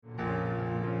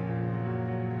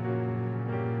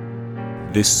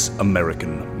This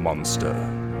American Monster.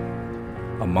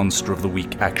 A Monster of the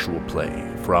Week actual play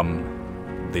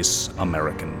from This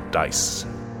American Dice.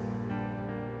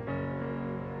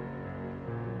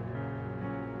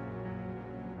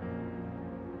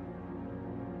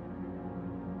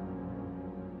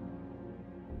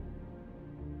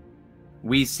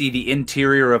 We see the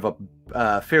interior of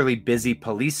a fairly busy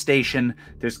police station.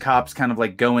 There's cops kind of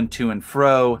like going to and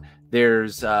fro.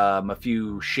 There's a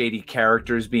few shady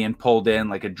characters being pulled in,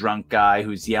 like a drunk guy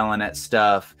who's yelling at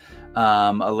stuff.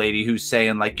 A lady who's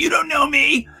saying like, "You don't know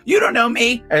me, you don't know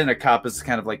me." And a cop is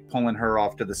kind of like pulling her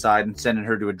off to the side and sending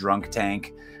her to a drunk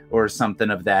tank or something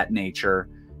of that nature.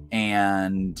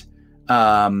 And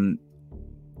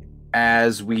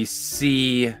as we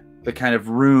see the kind of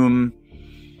room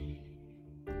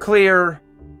clear,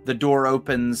 the door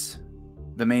opens,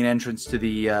 the main entrance to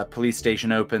the police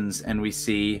station opens, and we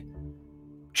see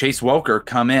Chase Welker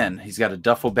come in. He's got a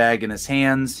duffel bag in his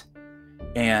hands,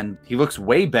 and he looks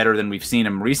way better than we've seen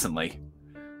him recently.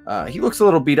 He looks a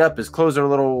little beat up. His clothes are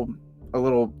a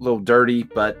little dirty,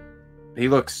 but he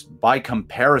looks, by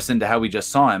comparison to how we just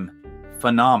saw him,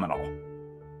 phenomenal.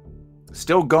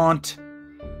 Still gaunt,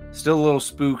 still a little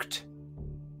spooked,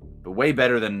 but way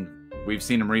better than we've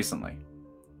seen him recently.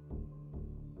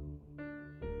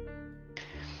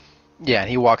 Yeah, and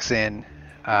he walks in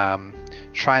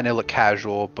trying to look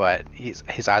casual, but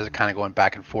his eyes are kind of going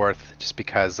back and forth just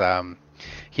because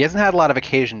he hasn't had a lot of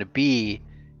occasion to be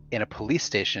in a police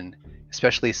station,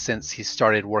 especially since he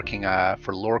started working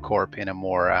for LoreCorp in a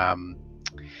more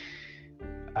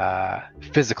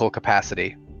physical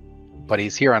capacity. But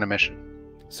he's here on a mission.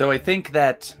 So I think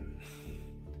that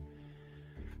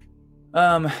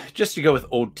just to go with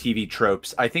old TV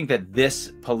tropes, I think that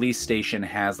this police station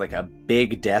has like a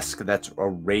big desk that's a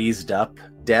raised up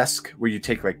desk where you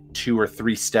take like 2 or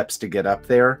 3 steps to get up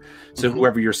there. So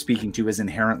whoever you're speaking to is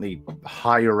inherently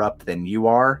higher up than you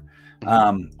are.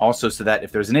 Also so that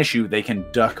if there's an issue, they can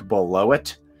duck below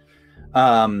it.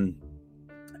 And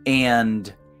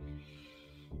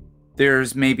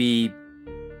there's maybe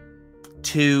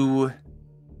 2...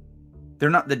 They're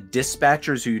not the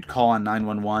dispatchers who you'd call on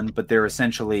 911, but they're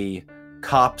essentially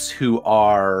cops who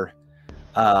are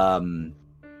the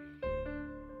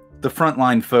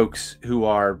frontline folks who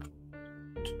are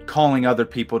calling other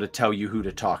people to tell you who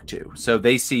to talk to. So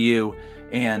they see you,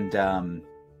 and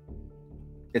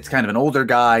it's kind of an older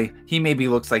guy. He maybe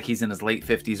looks like he's in his late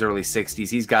 50s, early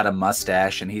 60s. He's got a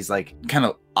mustache, and he's like kind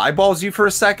of eyeballs you for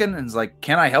a second and is like,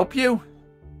 "Can I help you?"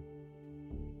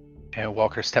 And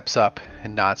Welker steps up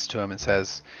and nods to him and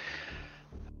says,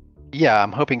 "Yeah,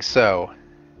 I'm hoping so.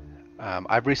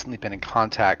 I've recently been in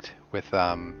contact with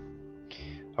a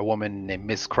woman named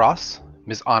Ms. Cross,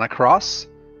 Ms. Anna Cross.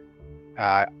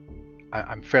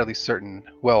 I'm fairly certain,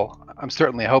 well, I'm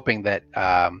certainly hoping that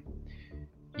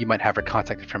you might have her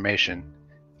contact information,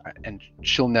 and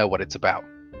she'll know what it's about."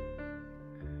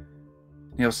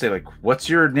 He'll say like, "What's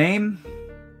your name?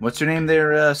 What's your name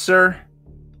there, sir?"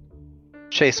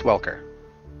 Chase Welker.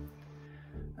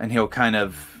 And he'll kind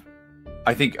of,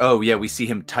 I think, oh yeah, we see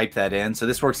him type that in. So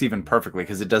this works even perfectly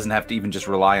because it doesn't have to even just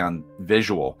rely on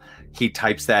visual. He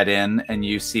types that in and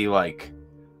you see like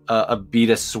a bead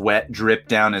of sweat drip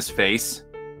down his face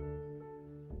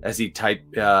as he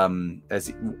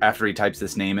after he types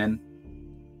this name in.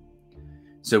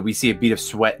 So we see a bead of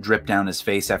sweat drip down his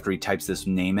face after he types this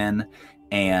name in,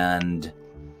 and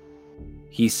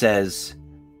he says,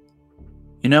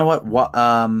 "You know what?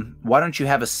 Why don't you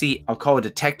have a seat? I'll call a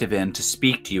detective in to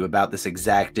speak to you about this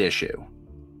exact issue."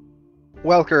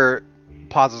 Welker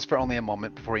pauses for only a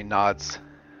moment before he nods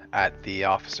at the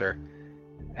officer,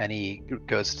 and he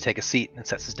goes to take a seat and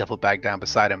sets his duffel bag down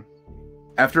beside him.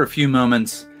 After a few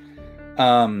moments,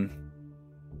 one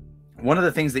of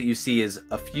the things that you see is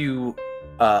a few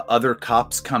other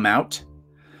cops come out,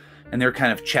 and they're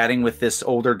kind of chatting with this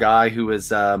older guy who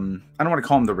is, I don't want to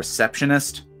call him the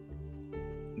receptionist,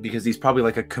 because he's probably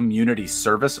like a community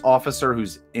service officer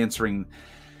who's answering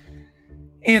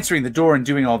the door and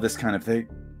doing all this kind of thing.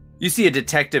 You see a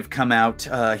detective come out.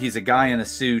 He's a guy in a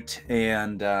suit,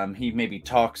 and he maybe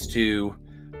talks to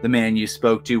the man you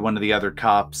spoke to, one of the other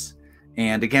cops.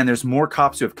 And again, there's more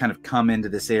cops who have kind of come into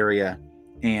this area,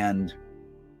 and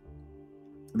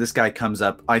this guy comes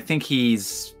up. I think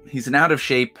he's an out of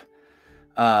shape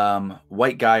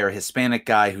white guy or Hispanic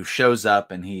guy who shows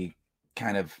up, and he's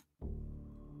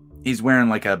wearing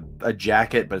like a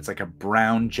jacket, but it's like a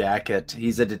brown jacket.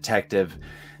 He's a detective,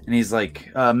 and he's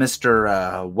like, "Mr.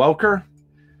 Welker,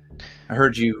 I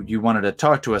heard you wanted to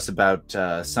talk to us about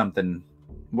something.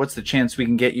 What's the chance we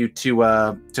can get you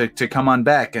to come on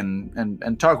back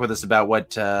and talk with us about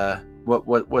what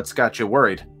What's got you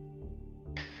worried?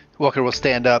 Walker will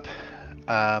stand up,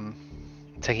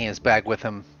 taking his bag with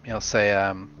him. He'll say,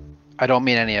 I don't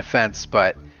mean any offense,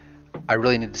 but I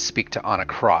really need to speak to Anna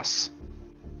Cross.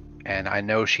 And I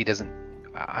know she doesn't,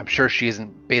 I'm sure she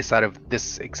isn't based out of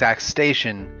this exact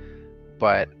station,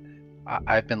 but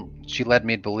she led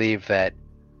me to believe that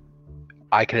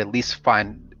I could at least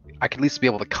be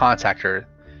able to contact her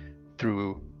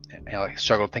through, I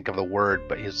struggle to think of the word,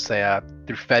 but he'll say,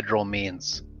 through federal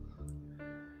means.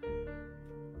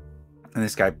 And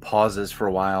this guy pauses for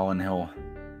a while, and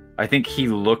I think he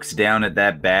looks down at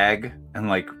that bag, and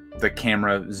like the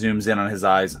camera zooms in on his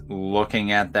eyes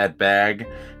looking at that bag,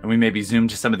 and we maybe zoom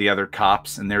to some of the other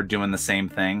cops, and they're doing the same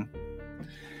thing.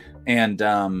 And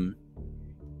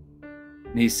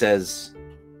he says,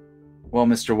 well,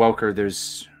 Mr. Welker,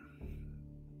 there's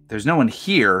no one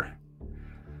here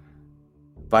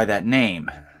by that name.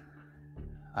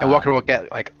 And Walker will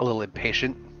get like a little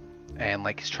impatient, and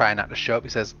like he's trying not to show up. He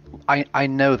says, I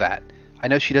know that. I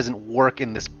know she doesn't work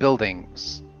in this building,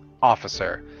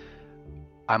 officer.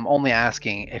 I'm only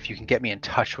asking if you can get me in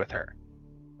touch with her.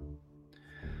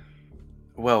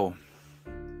 Well,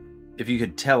 if you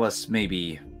could tell us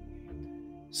maybe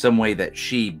some way that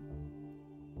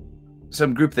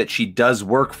some group that she does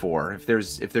work for, if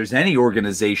there's any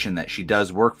organization that she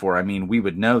does work for, I mean, we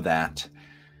would know that.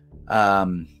 I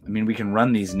mean, we can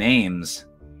run these names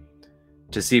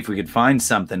to see if we could find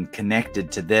something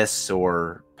connected to this,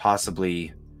 or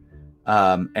possibly,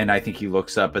 and I think he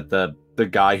looks up at the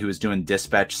guy who was doing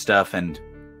dispatch stuff, and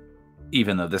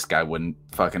even though this guy wouldn't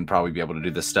fucking probably be able to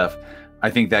do this stuff, I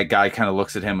think that guy kind of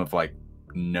looks at him of like,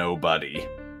 nobody.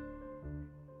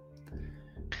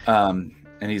 And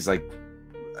he's like,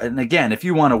 and again, if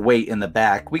you want to wait in the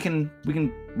back, we can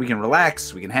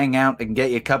relax, we can hang out, I can get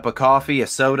you a cup of coffee, a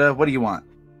soda. What do you want?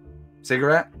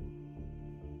 Cigarette?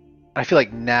 I feel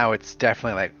like now it's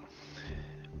definitely like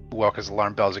Walker's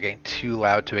alarm bells are getting too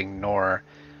loud to ignore.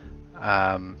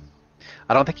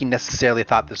 I don't think he necessarily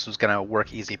thought this was going to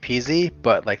work easy peasy,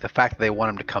 but like the fact that they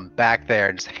want him to come back there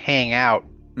and just hang out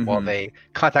while they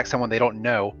contact someone they don't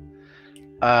know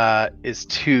is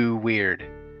too weird.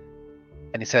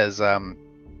 And he says,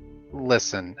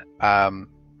 listen,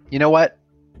 you know what?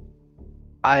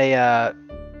 I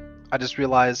just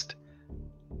realized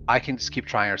I can just keep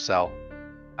trying her cell.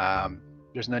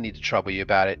 There's no need to trouble you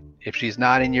about it. If she's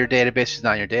not in your database, she's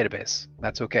not in your database.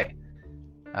 That's okay.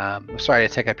 I'm sorry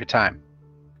to take up your time.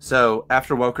 So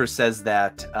after Welker says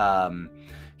that,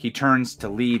 he turns to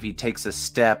leave. He takes a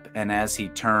step, and as he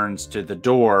turns to the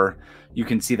door, you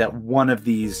can see that one of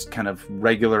these kind of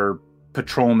regular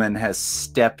patrolmen has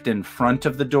stepped in front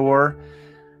of the door,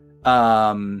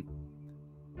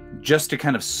 just to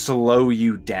kind of slow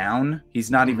you down. He's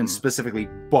not even specifically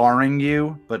barring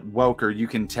you, but Welker, you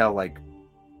can tell like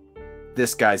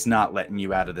this guy's not letting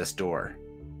you out of this door.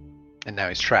 And now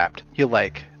he's trapped. He'll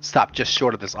like stop just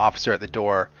short of this officer at the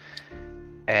door,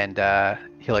 and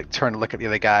he'll like turn to look at the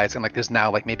other guys, and like there's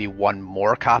now like maybe one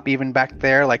more cop even back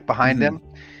there, like behind him.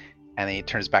 And then he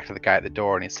turns back to the guy at the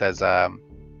door and he says,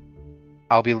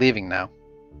 I'll be leaving now.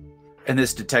 And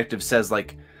this detective says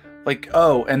like,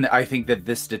 oh, and I think that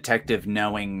this detective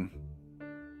knowing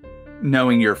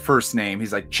your first name,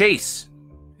 he's like, Chase.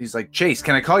 He's like, Chase,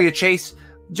 can I call you Chase?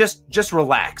 Just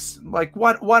relax. Like,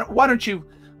 why don't you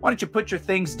put your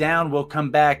things down? We'll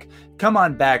come back. Come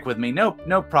on back with me. No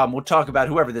problem. We'll talk about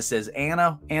whoever this is.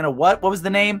 Anna what? What was the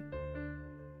name?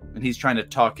 And he's trying to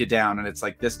talk you down, and it's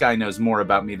like, this guy knows more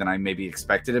about me than I maybe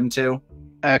expected him to.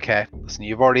 Okay, listen,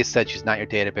 you've already said she's not your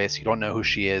database. You don't know who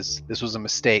she is. This was a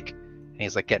mistake. And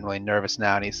he's like getting really nervous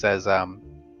now, and he says,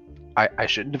 I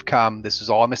shouldn't have come. This was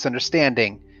all a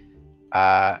misunderstanding.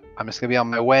 I'm just gonna be on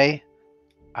my way.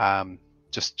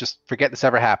 Just forget this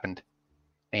ever happened.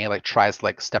 And he like tries to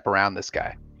like step around this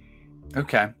guy.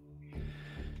 Okay.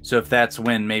 So if that's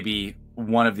when maybe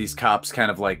one of these cops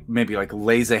kind of like maybe like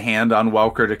lays a hand on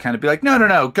Welker to kind of be like,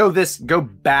 no, go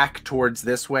back towards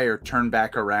this way, or turn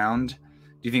back around. Do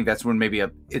you think that's when maybe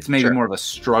it's sure. More of a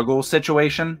struggle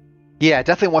situation? Yeah,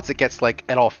 definitely once it gets like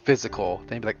at all physical,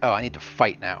 then you'd be like, oh, I need to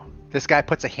fight now. This guy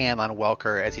puts a hand on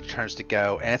Welker as he turns to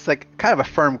go, and it's like kind of a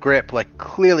firm grip, like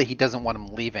clearly he doesn't want him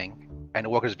leaving. And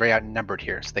Welker's very outnumbered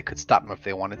here, so they could stop him if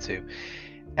they wanted to.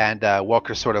 And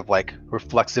Welker sort of like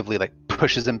reflexively like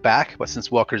pushes him back, but since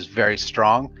Welker's very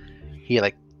strong, he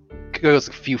like goes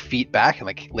a few feet back and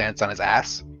like lands on his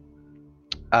ass.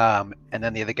 And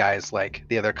then the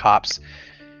other cops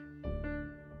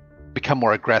become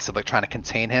more aggressive, like trying to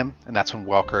contain him, and that's when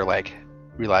Welker like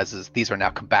realizes these are now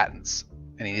combatants,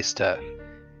 and he needs to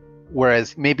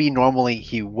Whereas maybe normally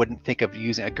he wouldn't think of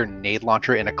using a grenade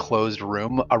launcher in a closed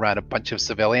room around a bunch of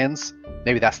civilians.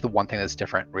 Maybe that's the one thing that's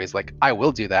different, where he's like, I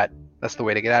will do that. That's the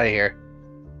way to get out of here.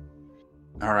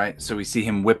 All right, so we see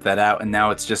him whip that out, and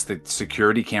now it's just the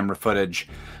security camera footage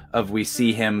of we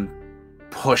see him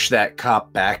push that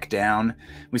cop back down.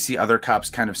 We see other cops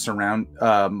kind of surround,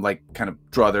 like kind of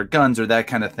draw their guns or that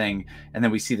kind of thing, and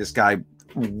then we see this guy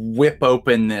whip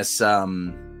open this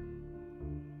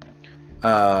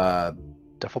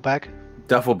Duffel bag?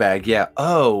 duffel bag. Yeah.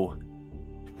 Oh.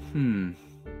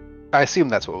 I assume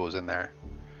that's what was in there.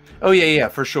 Oh yeah,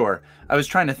 for sure. I was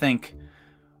trying to think,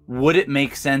 would it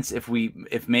make sense if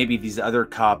maybe these other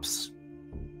cops,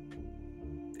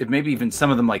 if maybe even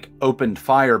some of them like opened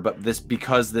fire, but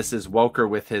because this is Welker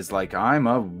with his like, I'm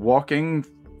a walking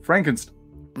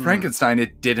Frankenstein,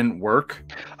 it didn't work.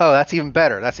 Oh, that's even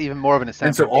better. That's even more of an incentive.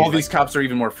 And so all these cops are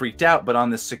even more freaked out, but on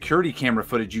this security camera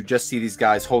footage, you just see these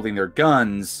guys holding their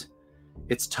guns.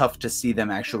 It's tough to see them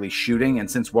actually shooting,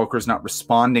 and since Welker's not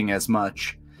responding as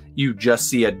much, you just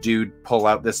see a dude pull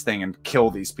out this thing and kill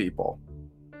these people.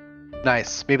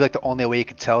 Nice. Maybe like the only way you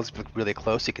could tell is if you look really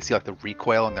close, you can see like the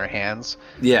recoil in their hands.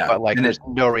 Yeah, but like there's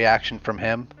no reaction from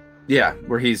him. Yeah,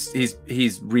 where he's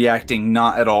reacting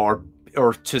not at all,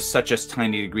 or to such a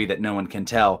tiny degree that no one can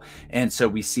tell. And so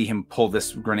we see him pull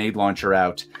this grenade launcher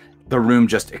out. The room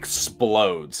just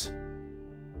explodes.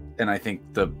 And I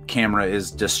think the camera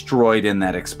is destroyed in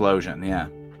that explosion. Yeah.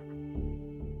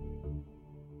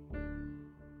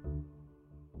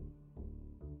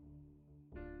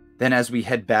 Then as we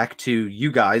head back to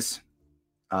you guys,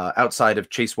 outside of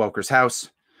Chase Welker's house,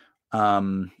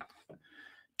 Darkblade,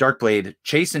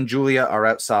 Chase and Julia are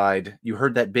outside. You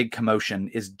heard that big commotion.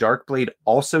 Is Darkblade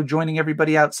also joining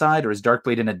everybody outside, or is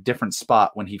Darkblade in a different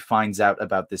spot when he finds out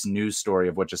about this news story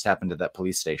of what just happened at that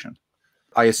police station?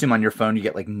 I assume on your phone you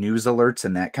get like news alerts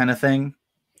and that kind of thing.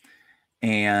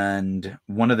 And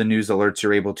one of the news alerts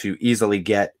you're able to easily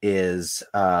get is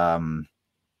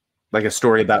like a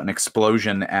story about an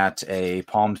explosion at a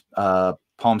Palm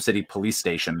City police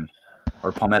station,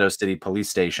 or Palmetto City police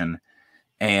station.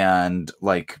 And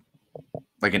like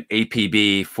an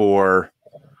APB for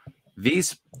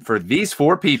these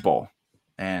 4 people,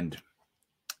 and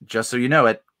just so you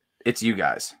know it's you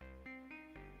guys.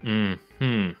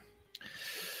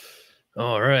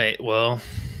 All right, well,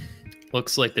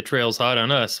 looks like the trail's hot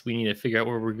on us. We need to figure out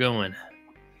where we're going.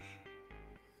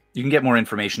 You can get more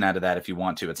information out of that if you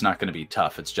want to. It's not going to be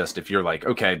tough. It's just if you're like,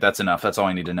 okay, that's enough, that's all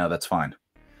I need to know, that's fine.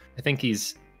 I think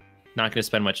he's not going to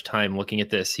spend much time looking at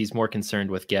this. He's more concerned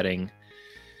with getting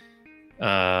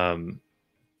Welker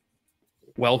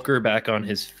back on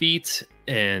his feet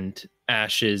and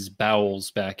Ash's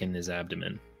bowels back in his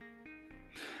abdomen.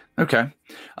 Okay.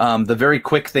 The very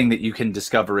quick thing that you can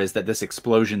discover is that this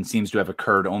explosion seems to have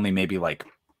occurred only maybe like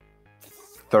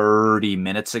 30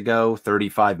 minutes ago,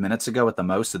 35 minutes ago at the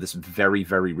most. So this very,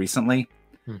 very recently.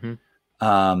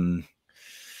 Mm-hmm.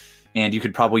 And you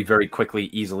could probably very quickly,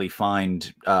 easily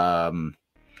find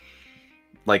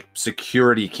like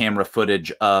security camera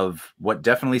footage of what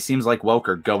definitely seems like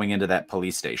Welker going into that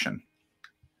police station.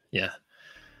 Yeah.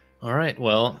 All right.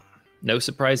 Well, no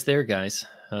surprise there, guys.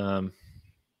 I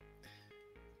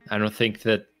don't think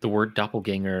that the word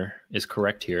doppelganger is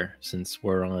correct here, since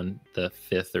we're on the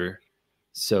 5th or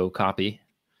so copy.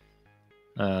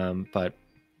 But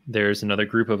there's another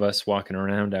group of us walking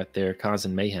around out there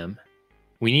causing mayhem.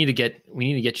 We need to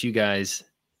get you guys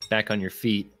back on your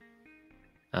feet.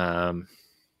 If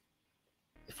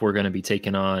we're going to be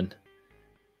taking on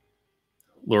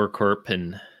LureCorp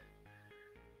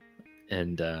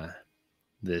and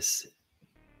this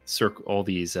circle, all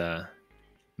these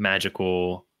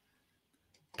magical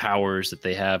powers that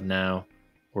they have now,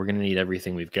 we're going to need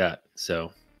everything we've got.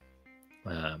 So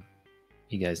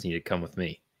you guys need to come with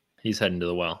me. He's heading to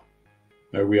the well.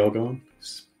 Are we all going?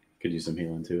 Could use some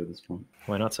healing too at this point.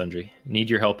 Why not, Sundry? Need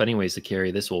your help anyways to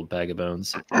carry this old bag of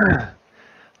bones.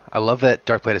 I love that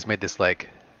Darkblade has made this like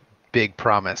big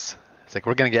promise. It's like,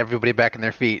 we're gonna get everybody back on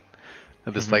their feet.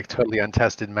 Of this like totally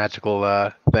untested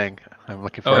magical thing. I'm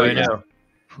looking forward to it.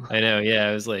 I know. Yeah,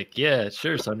 I was like, yeah,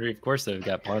 sure, Sundry. Of course, they've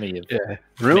got plenty of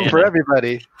room for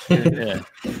everybody. Yeah,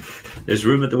 there's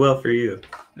room at the well for you.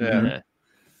 Yeah.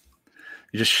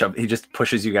 You just he just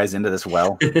pushes you guys into this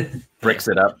well, bricks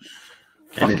it up.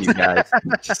 Fuck you guys.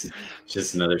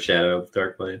 Just another shadow of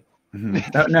Darkblade.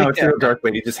 Mm-hmm. No, it's real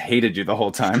Darkblade. He just hated you the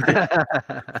whole time.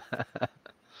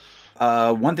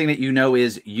 One thing that you know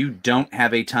is you don't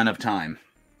have a ton of time.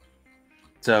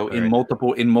 So in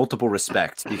multiple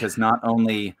respects, because not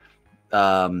only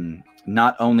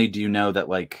do you know that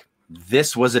like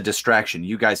this was a distraction.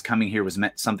 You guys coming here was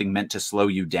something meant to slow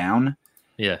you down.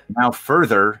 Yeah. Now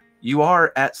further, you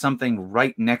are at something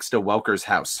right next to Welker's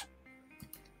house.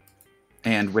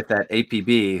 And with that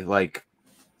APB, like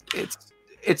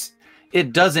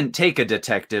it doesn't take a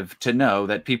detective to know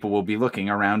that people will be looking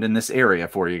around in this area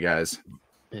for you guys.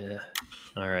 Yeah.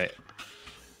 All right.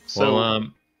 So Well,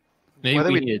 maybe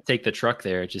whether we we- need to take the truck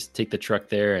there. Just take the truck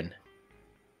there, and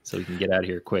so we can get out of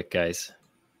here quick, guys.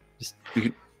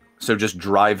 So just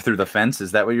drive through the fence.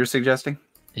 Is that what you're suggesting?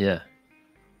 Yeah.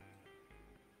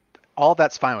 all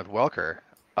that's fine with Welker.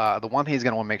 The one thing he's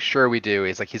going to want to make sure we do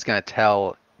is like he's going to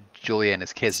tell Julia and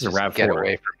his kids This to is a just get RAV4.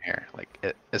 away from here,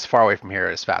 like as far away from here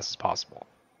as fast as possible.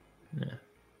 Yeah.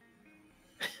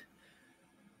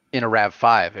 In a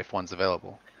RAV5 if one's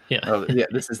available. Yeah. Oh, yeah.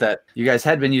 This is that you guys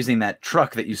had been using that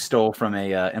truck that you stole from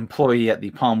a employee at the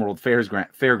Palm World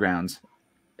Fairgrounds.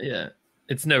 Yeah.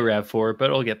 It's no RAV4, but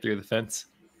it'll get through the fence.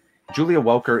 Julia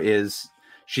Welker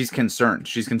she's concerned.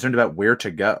 She's concerned about where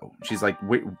to go. She's like,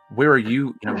 where are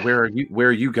you? Where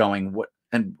are you going? What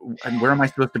and where am I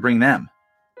supposed to bring them?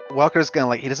 Welker's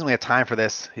gonna he doesn't really have time for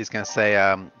this. He's gonna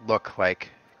say, look,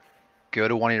 go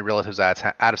to one of your relatives out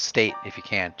of state if you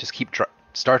can. Just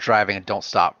start driving and don't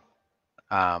stop.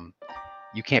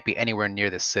 You can't be anywhere near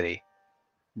this city.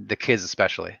 The kids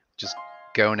especially. Just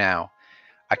go now.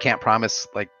 I can't promise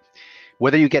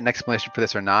whether you get an explanation for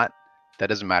this or not. That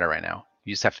doesn't matter right now.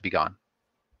 You just have to be gone.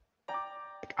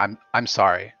 I'm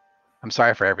sorry. I'm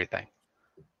sorry for everything.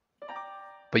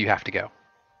 But you have to go.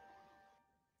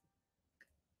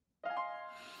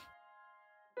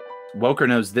 Welker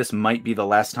knows this might be the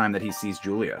last time that he sees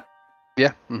Julia.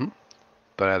 Yeah. Mm-hmm.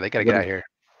 But they gotta get out of here.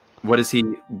 What is he?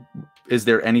 Is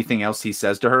there anything else he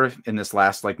says to her in this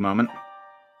last moment?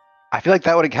 I feel like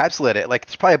that would encapsulate it.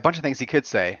 There's probably a bunch of things he could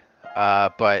say,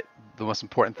 but the most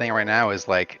important thing right now is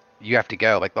you have to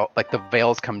go. The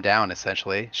veils come down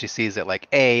essentially. She sees it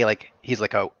he's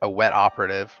a wet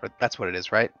operative, or that's what it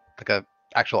is, right? Like a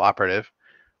actual operative,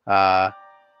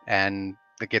 and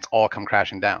it's all come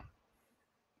crashing down.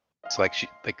 So she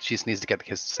just needs to get the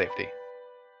kids to safety.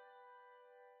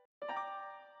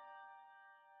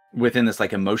 Within this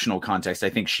emotional context, I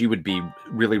think she would be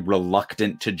really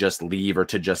reluctant to just leave or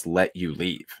to just let you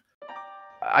leave.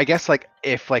 I guess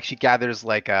if she gathers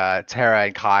Tara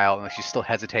and Kyle and she's still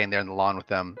hesitating there in the lawn with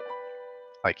them,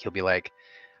 he'll be like,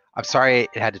 I'm sorry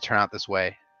it had to turn out this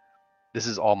way. This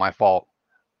is all my fault.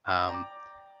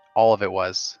 All of it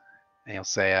was. And he'll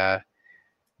say,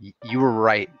 you were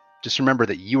right. Just remember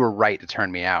that you were right to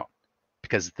turn me out,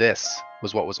 because this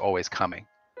was what was always coming.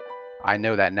 I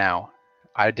know that now.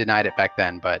 I denied it back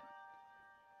then, but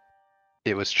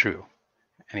it was true.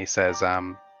 And he says,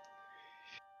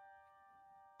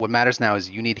 what matters now is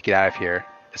you need to get out of here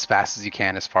as fast as you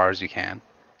can, as far as you can,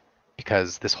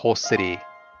 because this whole city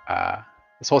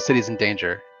is in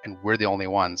danger, and we're the only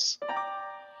ones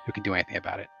who can do anything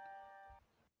about it.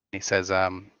 And he says,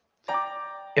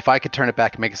 if I could turn it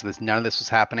back and make it so that none of this was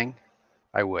happening,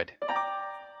 I would. And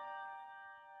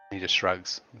he just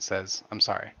shrugs and says, I'm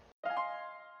sorry.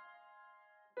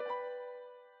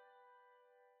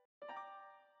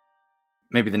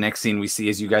 Maybe the next scene we see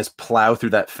is you guys plow through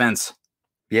that fence.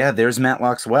 Yeah, there's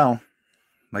Matlock's well.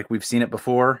 Like we've seen it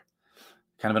before.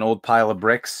 Kind of an old pile of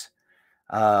bricks.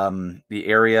 The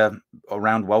area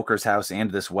around Welker's house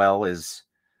and this well there's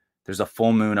a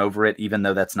full moon over it, even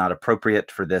though that's not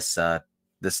appropriate for this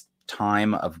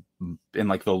time in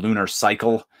the lunar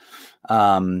cycle.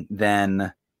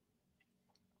 Then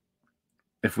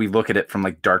if we look at it from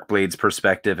Darkblade's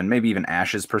perspective and maybe even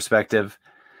Ash's perspective,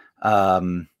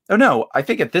 oh no, I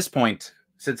think at this point,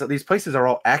 since these places are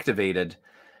all activated,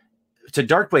 to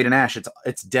Darkblade and Ash,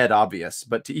 it's dead obvious.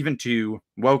 But even to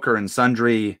Welker and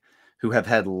Sundry, who have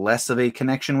had less of a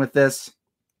connection with this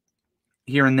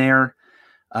here and there,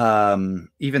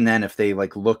 even then, if they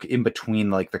look in between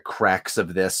the cracks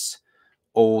of this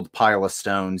old pile of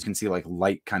stones, you can see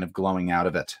light kind of glowing out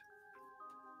of it.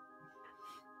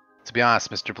 To be honest,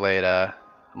 Mr. Blade,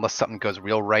 unless something goes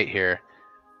real right here,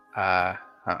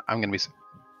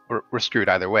 we're screwed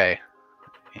either way.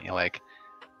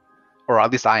 Or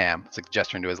at least I am. It's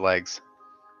gesturing to his legs.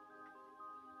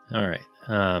 All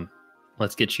right.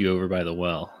 Let's get you over by the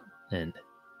well, and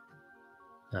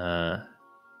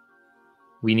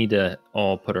we need to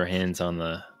all put our hands on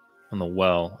the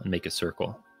well and make a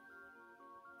circle.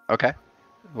 Okay.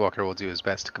 Walker will do his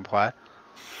best to comply.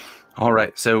 All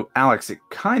right. So, Alex, it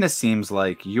kind of seems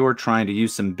like you're trying to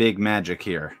use some big magic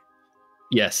here.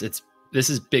 Yes, this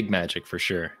is big magic for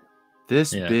sure.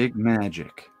 Big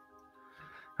magic.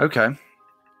 Okay.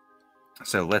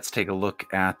 So let's take a look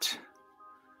at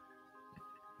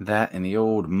That in the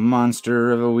old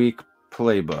Monster of a Week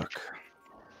playbook.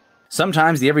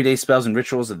 Sometimes the everyday spells and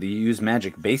rituals of the use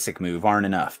magic basic move aren't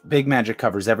enough. Big magic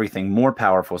covers everything more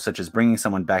powerful, such as bringing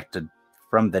someone back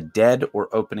from the dead or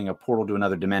opening a portal to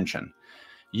another dimension.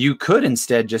 You could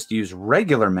instead just use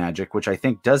regular magic, which I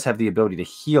think does have the ability to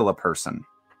heal a person.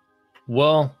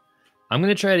 Well, I'm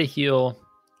going to try to heal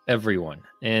everyone.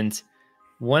 And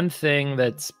one thing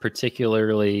that's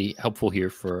particularly helpful here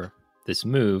for this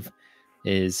move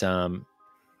is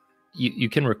you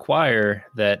can require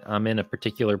that I'm in a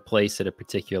particular place at a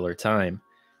particular time.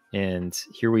 And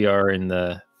here we are in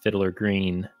the Fiddler's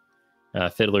Green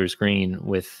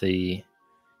with the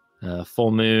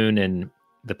full moon and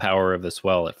the power of this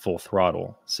well at full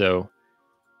throttle. So,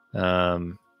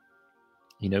 go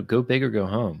big or go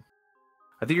home.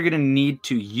 I think you're going to need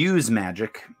to use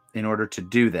magic in order to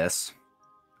do this.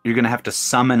 You're going to have to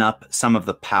summon up some of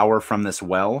the power from this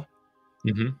well.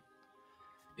 Mm-hmm.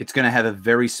 It's going to have a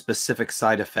very specific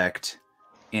side effect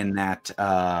in that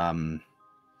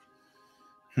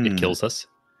it kills us.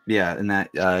 Yeah, and that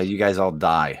you guys all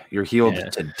die. You're healed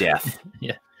to death.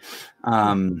 Yeah.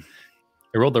 I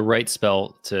rolled the right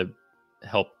spell to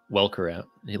help Welker out.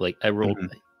 I rolled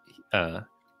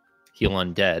heal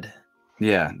undead.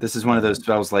 Yeah, this is one of those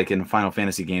spells like in Final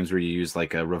Fantasy games where you use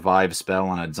like a revive spell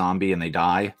on a zombie and they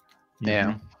die.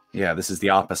 Yeah. Yeah, this is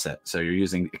the opposite. So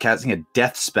you're casting a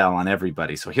death spell on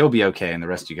everybody. So he'll be okay and the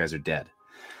rest of you guys are dead.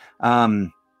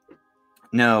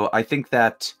 No, I think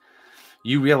that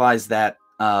you realize that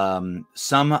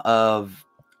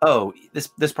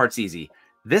this part's easy.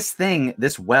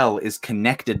 This well is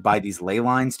connected by these ley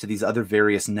lines to these other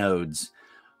various nodes,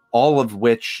 all of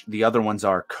which the other ones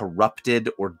are corrupted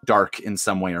or dark in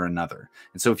some way or another.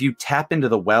 And so if you tap into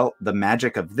the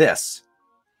magic of this,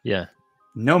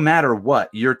 no matter what,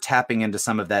 you're tapping into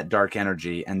some of that dark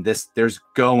energy, and there's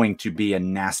going to be a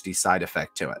nasty side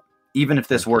effect to it. Even if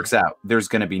this works out, there's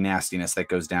going to be nastiness that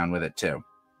goes down with it too.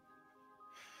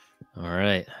 All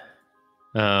right.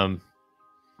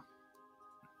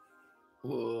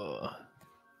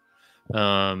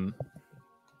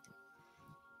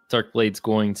 Darkblade's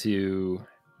going to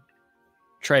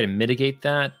try to mitigate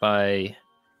that by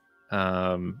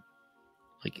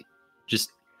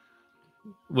just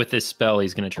with this spell,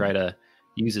 he's going to try to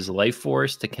use his life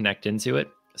force to connect into it.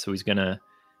 So he's going to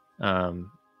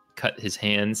cut his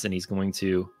hands, and he's going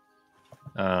to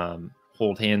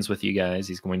hold hands with you guys.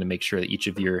 He's going to make sure that each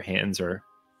of your hands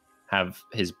have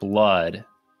his blood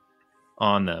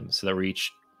on them, so that we're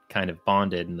each kind of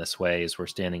bonded in this way as we're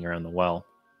standing around the well.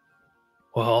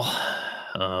 Well,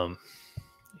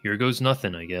 here goes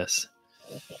nothing, I guess.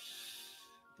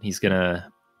 He's going to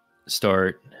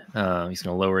start, he's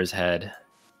going to lower his head.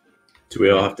 Do we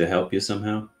all have to help you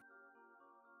somehow?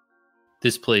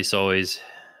 This place always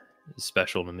is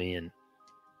special to me, and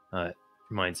it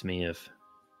reminds me of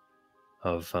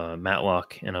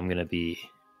Matlock, and I'm going to be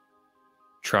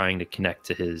trying to connect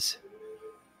to his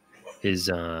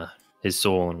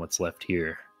soul and what's left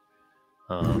here.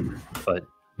 But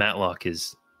Matlock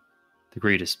is the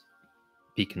greatest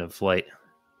beacon of light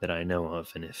that I know of,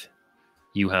 and if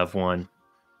you have one,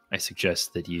 I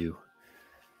suggest that you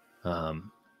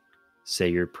say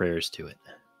your prayers to it.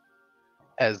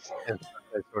 As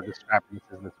we're describing, this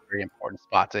is a very important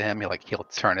spot to him. He'll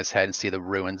turn his head and see the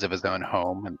ruins of his own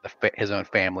home and his own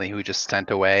family who he just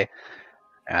sent away,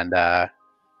 and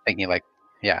thinking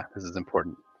this is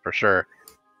important for sure.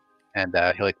 And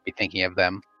he'll be thinking of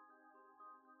them.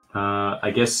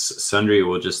 I guess Sundry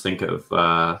will just think of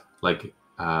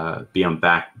being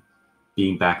back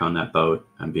on that boat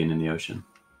and being in the ocean.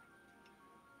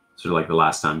 Sort of like the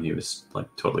last time he was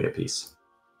totally at peace.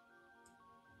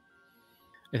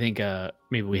 I think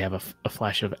maybe we have a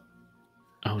flash of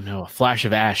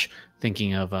ash,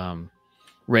 thinking of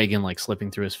Reagan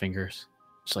slipping through his fingers.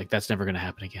 It's that's never going to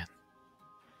happen again.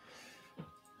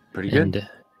 Pretty good. And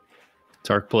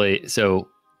Darkblade. So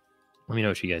let me know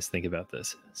what you guys think about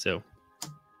this. So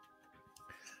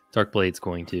Darkblade's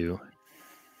going to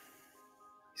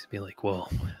be like, well,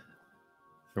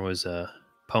 there was a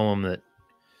poem that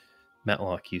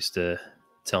Matlock used to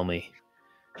tell me,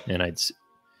 and I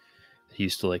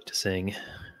used to like to sing.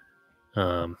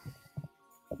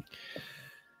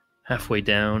 Halfway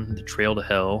down the trail to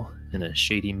hell, in a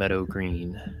shady meadow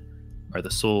green, are the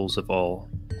souls of all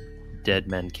dead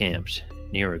men camped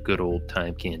near a good old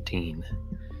time canteen.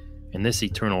 And this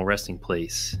eternal resting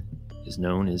place is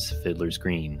known as Fiddler's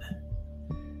Green.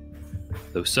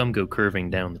 Though some go curving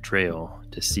down the trail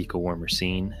to seek a warmer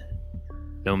scene,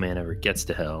 no man ever gets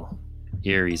to hell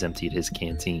ere he's emptied his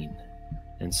canteen,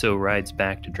 and so rides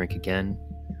back to drink again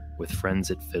with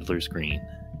friends at Fiddler's Green.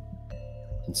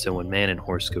 And so when man and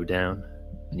horse go down,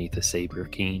 beneath a saber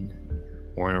keen,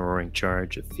 or in a roaring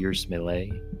charge of fierce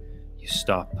melee, you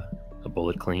stop, a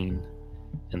bullet clean,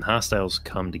 and the hostiles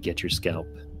come to get your scalp.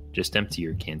 Just empty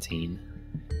your canteen,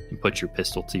 and put your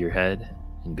pistol to your head,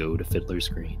 and go to Fiddler's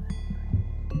Green.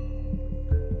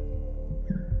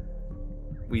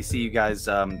 We see you guys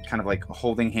kind of like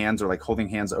holding hands, or like holding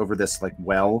hands over this like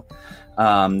well.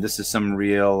 This is some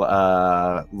real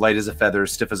light as a feather,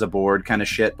 stiff as a board kind of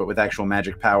shit, but with actual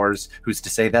magic powers. Who's to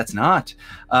say that's not?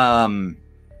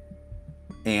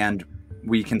 And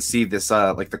we can see this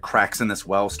like the cracks in this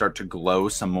well start to glow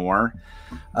some more.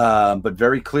 But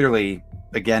very clearly,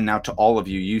 again, now to all of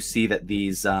you, you see that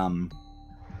these the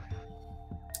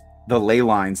ley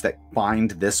lines that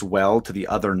bind this well to the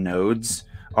other nodes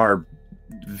are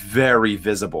very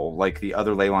visible. Like the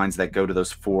other ley lines that go to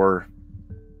those four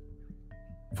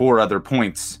other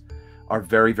points are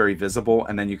very, very visible.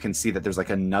 And then you can see that there's like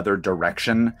another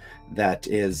direction that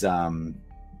is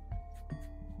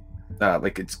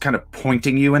like it's kind of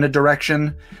pointing you in a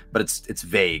direction, but it's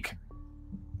vague.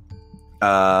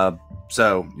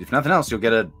 So if nothing else, you'll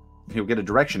get a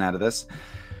direction out of this.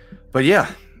 But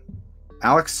yeah,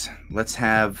 Alex, let's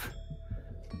have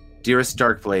Dearest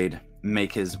Darkblade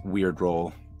make his weird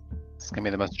roll. It's gonna be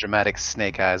the most dramatic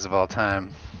snake eyes of all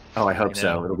time. Oh, I hope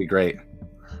so. It'll be great.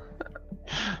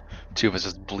 Two of us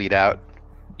just bleed out.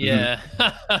 Yeah.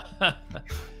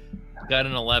 Got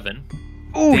an 11.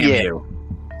 Oh Damn yeah. you.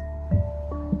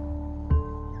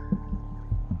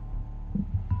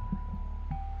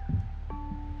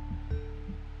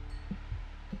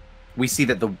 We see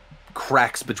that the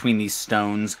cracks between these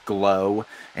stones glow,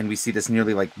 and we see this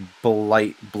nearly like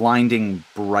blinding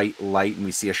bright light, and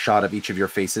we see a shot of each of your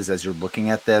faces as you're looking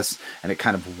at this, and it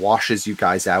kind of washes you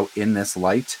guys out in this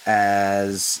light.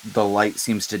 As the light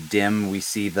seems to dim, we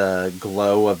see the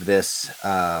glow of this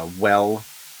well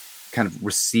kind of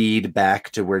recede back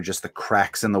to where just the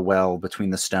cracks in the well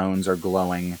between the stones are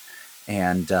glowing,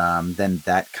 and then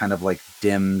that kind of like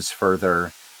dims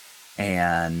further.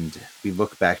 And we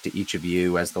look back to each of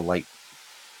you as the light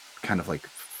kind of like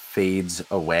fades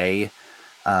away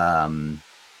to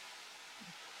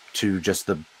just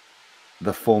the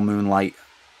full moonlight.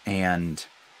 And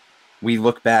we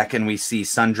look back and we see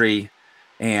Sundry,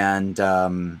 and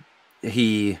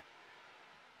he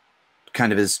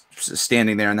kind of is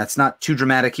standing there, and that's not too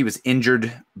dramatic. He was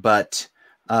injured, but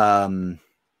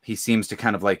he seems to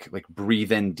kind of like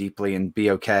breathe in deeply and be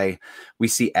okay. We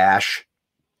see Ash.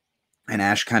 And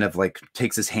Ash kind of like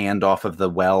takes his hand off of the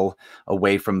well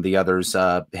away from the other's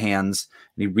hands.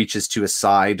 And he reaches to his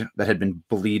side that had been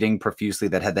bleeding profusely,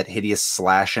 that had that hideous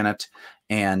slash in it.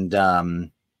 And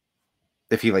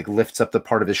if he like lifts up the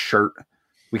part of his shirt,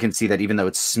 we can see that even though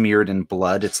it's smeared in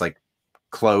blood, it's like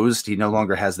closed. He no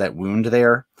longer has that wound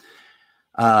there.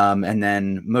 And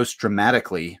then most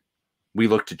dramatically, we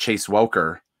look to Chase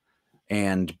Welker.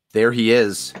 And there he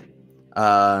is,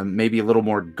 maybe a little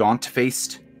more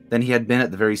gaunt-faced than he had been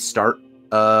at the very start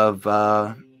of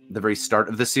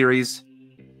the series.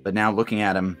 But now looking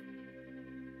at him,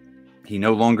 he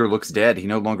no longer looks dead. He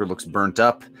no longer looks burnt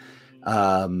up.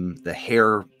 The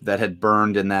hair that had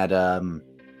burned in that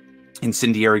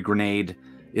incendiary grenade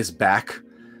is back.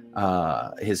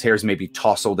 His hair is maybe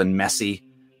tousled and messy,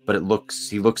 but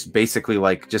he looks basically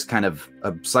like just kind of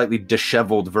a slightly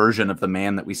disheveled version of the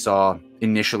man that we saw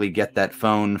initially get that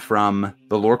phone from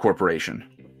the Lore Corporation.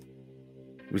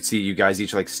 We see you guys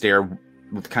each like stare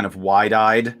with kind of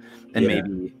wide-eyed, and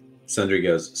maybe Sundry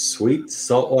goes, "Sweet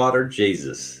saltwater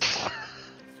Jesus."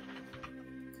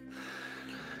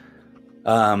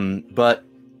 But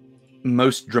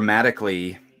most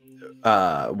dramatically,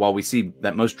 while we see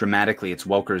that most dramatically it's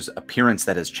Welker's appearance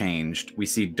that has changed, we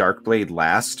see Darkblade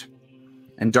last.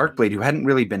 And Darkblade, who hadn't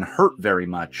really been hurt very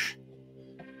much,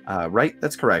 right?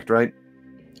 That's correct, right?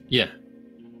 Yeah.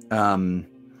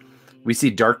 We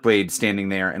see Darkblade standing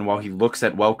there, and while he looks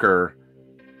at Welker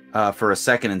for a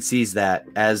second and sees that,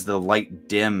 as the light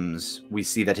dims, we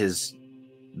see that his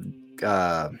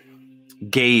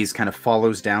gaze kind of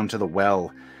follows down to the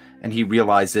well, and he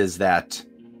realizes that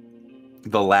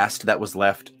the last that was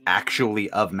left actually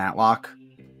of Matlock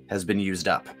has been used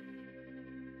up.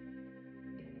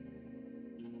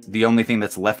 The only thing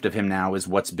that's left of him now is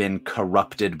what's been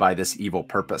corrupted by this evil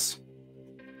purpose.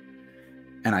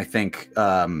 And I think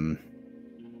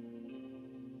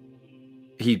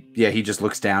he just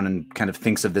looks down and kind of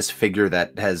thinks of this figure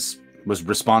that was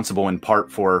responsible in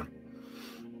part for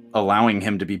allowing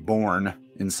him to be born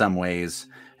in some ways,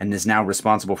 and is now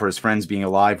responsible for his friends being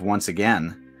alive once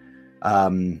again,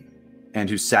 and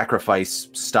whose sacrifice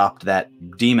stopped that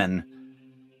demon.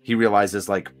 He realizes,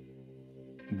 like,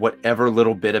 whatever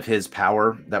little bit of his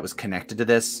power that was connected to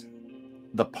this,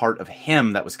 the part of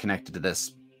him that was connected to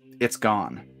this, it's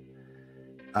gone.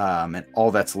 And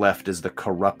all that's left is the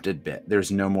corrupted bit.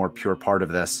 There's no more pure part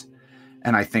of this.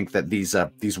 And I think that these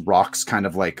rocks kind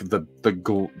of like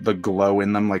the glow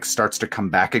in them like starts to come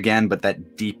back again, but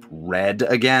that deep red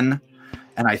again.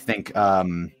 And I think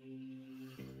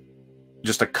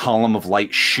just a column of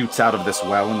light shoots out of this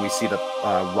well, and we see the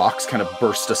rocks kind of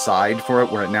burst aside for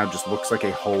it, where it now just looks like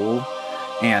a hole.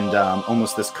 And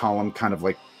almost this column kind of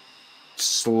like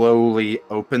slowly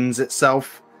opens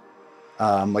itself,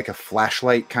 like a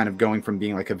flashlight, kind of going from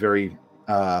being like a very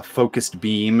focused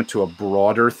beam to a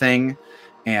broader thing.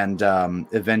 And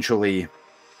eventually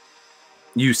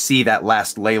you see that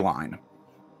last ley line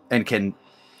and can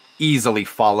easily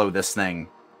follow this thing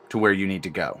to where you need to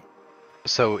go.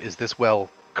 So is this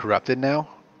well corrupted now?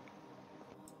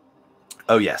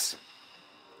 Oh, yes.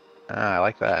 I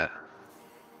like that.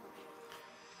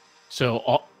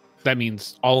 So that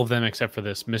means all of them except for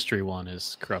this mystery one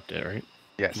is corrupted, right?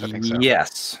 Yes, I think so.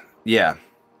 Yes. Yeah.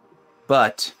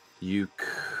 But you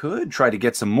could try to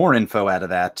get some more info out of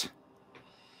that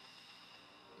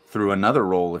through another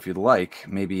roll if you'd like.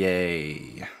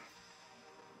 Maybe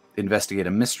investigate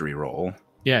a mystery roll.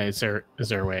 Yeah, is there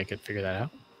a way I could figure that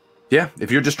out? Yeah,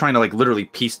 if you're just trying to like literally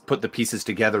put the pieces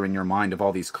together in your mind of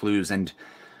all these clues, and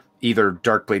either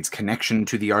Darkblade's connection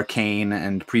to the arcane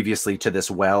and previously to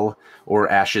this well, or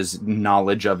Ash's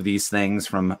knowledge of these things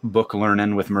from book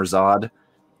learning with Mirzad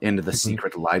into the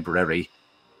secret library.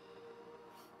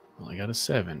 Well, I got a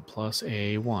 7 plus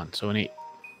a 1, so an 8.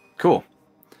 Cool.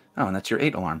 Oh, and that's your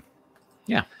 8 alarm.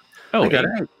 Yeah. Oh, I got 8.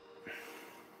 an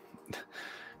 8.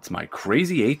 It's my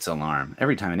crazy 8's alarm.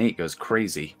 Every time an 8 goes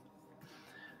crazy.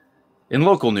 In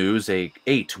local news, a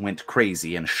 8 went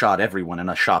crazy and shot everyone in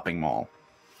a shopping mall.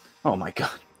 Oh my god.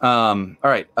 All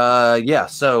right. Yeah.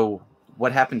 So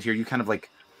what happened here? You kind of like,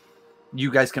 you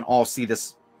guys can all see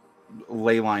this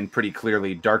ley line pretty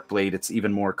clearly. Darkblade, it's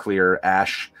even more clear.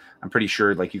 Ash, I'm pretty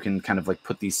sure like you can kind of like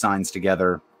put these signs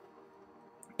together.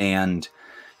 And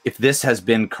if this has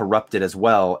been corrupted as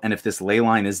well, and if this ley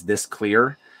line is this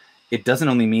clear, it doesn't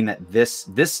only mean that this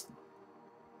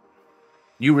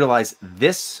you realize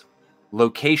this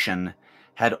location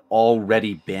had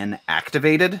already been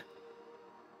activated.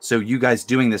 So you guys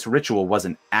doing this ritual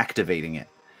wasn't activating it.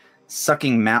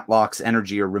 Sucking Matlock's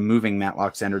energy or removing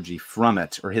Matlock's energy from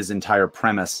it, or his entire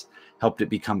premise, helped it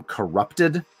become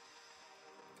corrupted.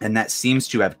 And that seems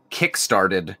to have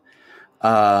kickstarted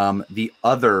the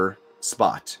other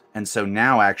spot. And so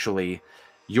now actually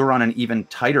you're on an even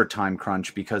tighter time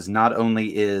crunch, because not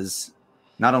only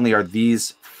are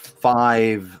these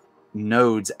 5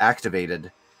 nodes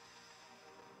activated,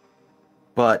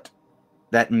 but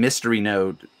that mystery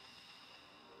node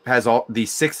has the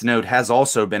 6th node has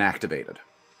also been activated.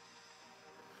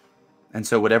 And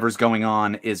so whatever's going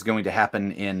on is going to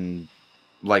happen in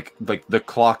like the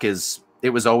clock it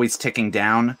was always ticking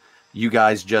down. You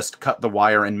guys just cut the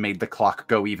wire and made the clock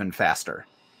go even faster.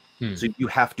 So you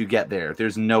have to get there.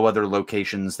 There's no other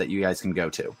locations that you guys can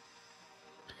go to.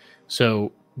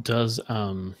 So does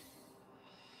I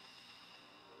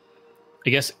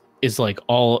guess is like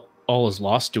all is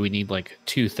lost? Do we need like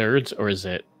 2/3, or is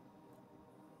it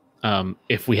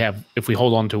if we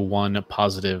hold on to one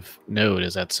positive node,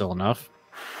 is that still enough?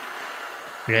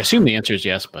 I assume the answer is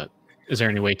yes, but is there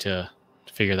any way to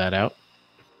figure that out?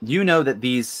 You know that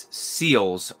these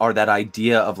seals are that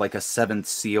idea of like a 7th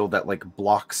seal that like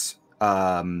blocks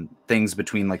things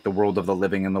between like the world of the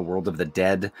living and the world of the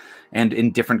dead. And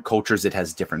in different cultures, it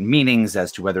has different meanings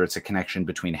as to whether it's a connection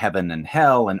between heaven and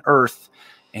hell and earth,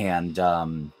 and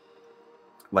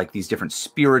like these different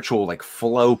spiritual like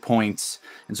flow points.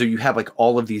 And so you have like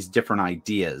all of these different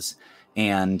ideas,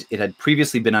 and it had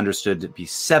previously been understood to be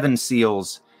 7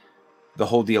 seals. The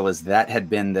whole deal is that had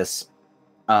been this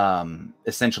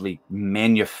essentially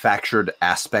manufactured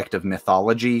aspect of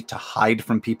mythology to hide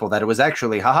from people that it was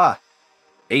actually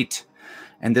 8,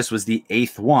 and this was the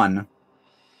 8th one.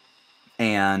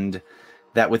 And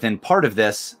that within part of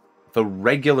this, the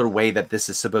regular way that this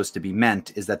is supposed to be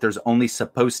meant is that there's only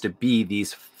supposed to be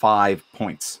these 5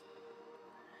 points,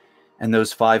 and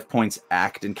those 5 points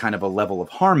act in kind of a level of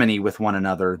harmony with one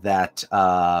another that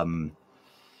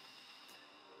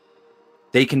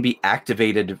they can be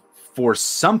activated for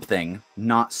something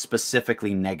not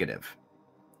specifically negative.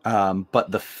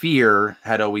 But the fear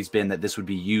had always been that this would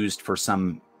be used for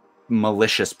some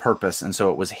malicious purpose, and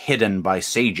so it was hidden by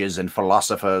sages and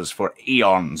philosophers for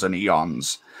eons and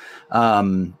eons.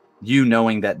 You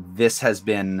knowing that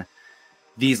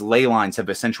these ley lines have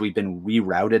essentially been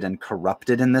rerouted and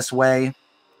corrupted in this way,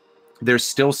 there's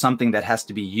still something that has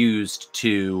to be used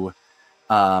to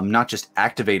not just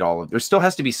activate all of. There still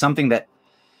has to be something that.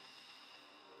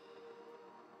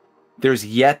 There's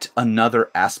yet another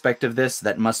aspect of this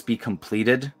that must be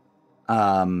completed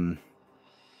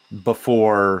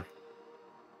before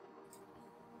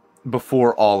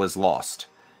all is lost.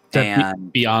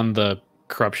 And beyond the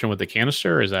corruption with the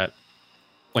canister, or is that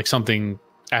like something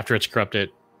after it's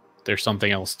corrupted, there's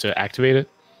something else to activate it?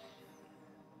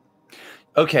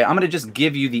 Okay, I'm going to just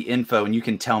give you the info and you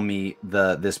can tell me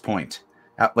this point,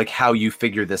 like how you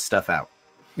figure this stuff out.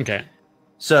 Okay.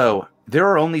 So there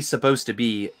are only supposed to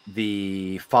be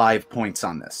the 5 points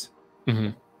on this. Mm-hmm.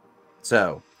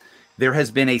 So there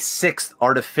has been a 6th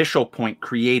artificial point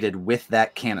created with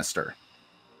that canister.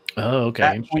 Oh, okay.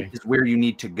 That point is where you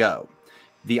need to go.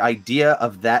 The idea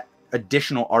of that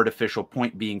additional artificial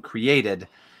point being created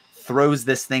throws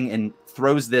this thing and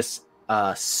throws this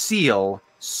seal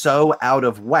so out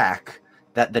of whack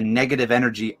that the negative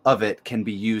energy of it can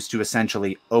be used to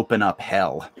essentially open up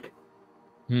hell.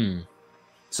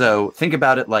 So think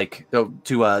about it like, to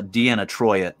Deanna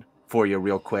Troy it for you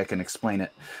real quick and explain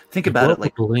it. Think about it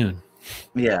like balloon.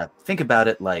 Yeah, think about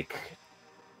it like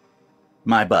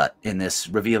my butt in this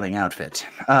revealing outfit.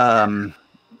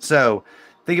 So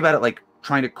think about it like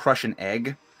trying to crush an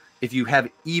egg. If you have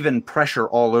even pressure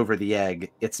all over the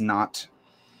egg, it's not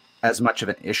as much of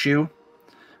an issue.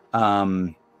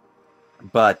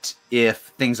 But if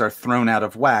things are thrown out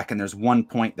of whack and there's one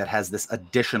point that has this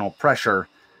additional pressure,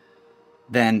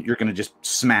 then you're going to just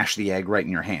smash the egg right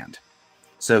in your hand.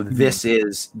 So this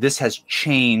has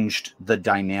changed the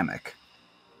dynamic.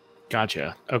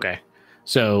 Gotcha. Okay.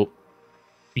 So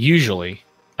usually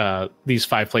these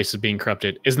 5 places being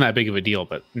corrupted isn't that big of a deal,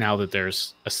 but now that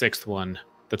there's a 6th one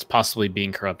that's possibly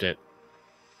being corrupted,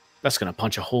 that's going to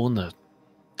punch a hole in the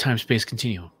time-space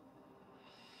continuum.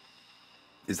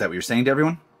 Is that what you're saying to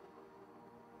everyone?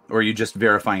 Or are you just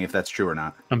verifying if that's true or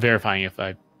not? I'm verifying if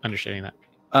I'm understanding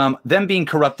that. Them being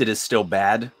corrupted is still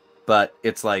bad, but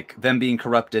it's like them being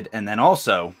corrupted and then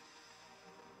also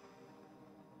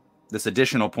this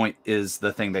additional point is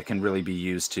the thing that can really be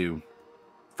used to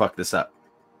fuck this up.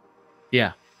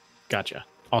 Yeah. Gotcha.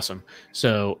 Awesome.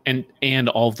 So, and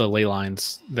all of the ley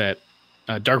lines that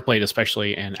Darkblade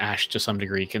especially and Ash to some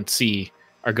degree can see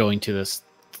are going to this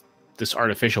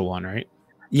artificial one, right?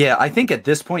 Yeah, I think at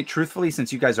this point, truthfully,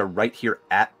 since you guys are right here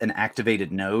at an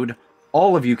activated node,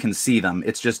 all of you can see them.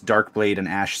 It's just Darkblade and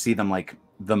Ash see them like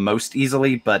the most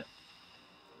easily, but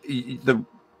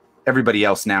everybody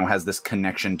else now has this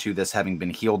connection to this, having been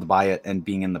healed by it and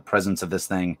being in the presence of this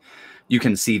thing. You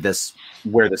can see this,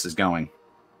 where this is going.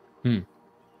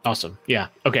 Awesome. Yeah.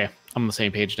 Okay. I'm on the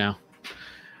same page now.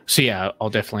 So yeah, I'll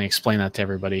definitely explain that to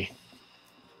everybody.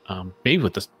 Maybe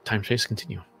with the time space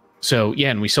continuum. So yeah,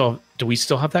 and do we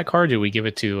still have that card? Did we give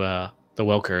it to the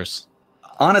Welkers?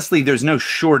 Honestly, there's no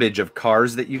shortage of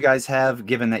cars that you guys have,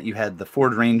 given that you had the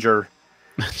Ford Ranger,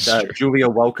 Julia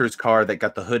Welker's car that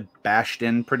got the hood bashed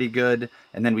in pretty good,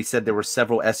 and then we said there were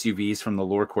several SUVs from the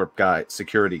LoreCorp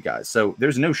security guys. So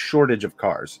there's no shortage of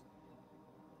cars.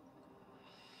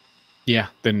 Yeah,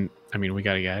 then I mean we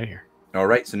got to get out of here. All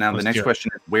right, so now the next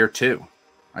question is where to?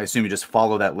 I assume you just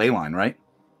follow that ley line, right?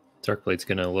 Darkblade's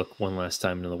gonna look one last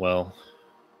time into the well.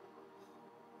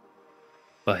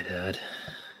 Bye, Dad.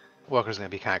 Welker's going to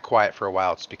be kind of quiet for a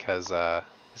while just because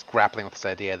he's grappling with this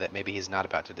idea that maybe he's not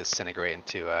about to disintegrate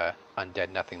into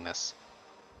undead nothingness.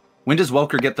 When does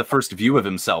Welker get the first view of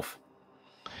himself?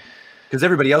 Because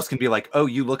everybody else can be like, oh,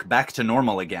 you look back to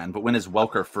normal again. But when does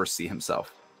Welker first see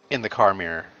himself? In the car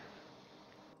mirror.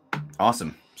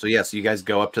 Awesome. So yeah, so you guys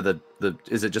go up to the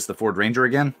is it just the Ford Ranger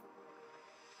again?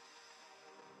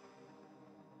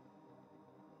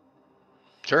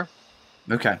 Sure.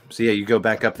 Okay, so yeah, you go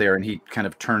back up there, and he kind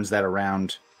of turns that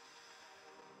around.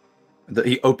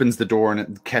 He opens the door, and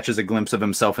it catches a glimpse of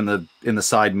himself in the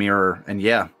side mirror, and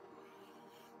yeah,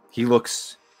 he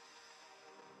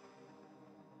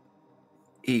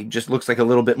just looks like a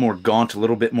little bit more gaunt, a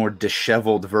little bit more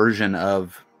disheveled version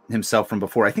of himself from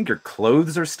before. I think your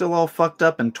clothes are still all fucked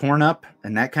up and torn up,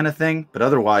 and that kind of thing, but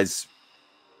otherwise,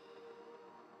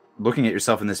 looking at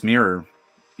yourself in this mirror,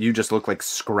 you just look like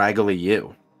scraggly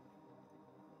you.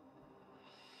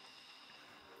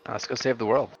 Let's go save the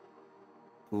world.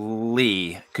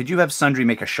 Lee, could you have Sundry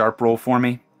make a sharp roll for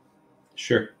me?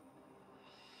 Sure.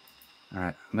 All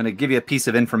right. I'm going to give you a piece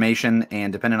of information,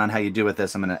 and depending on how you do with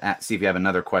this, I'm going to see if you have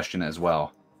another question as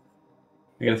well.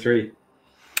 I got a 3.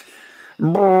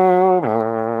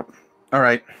 All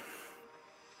right.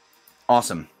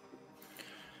 Awesome.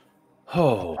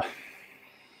 Oh.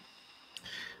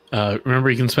 Remember,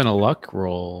 you can spend a luck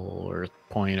roll or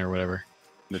point or whatever.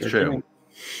 That's Sure true.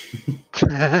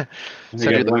 can. So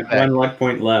I do got the one back. luck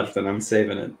point left, and I'm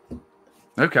saving it.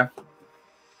 Okay.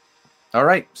 All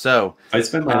right. So If I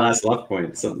spend my last luck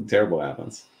point, something terrible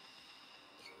happens.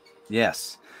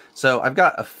 yes. So I've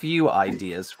got a few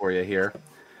ideas for you here.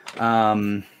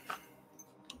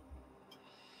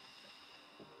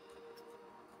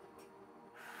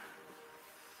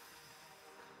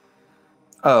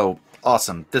 Oh,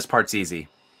 awesome. This part's easy.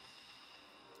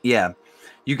 Yeah.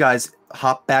 You guys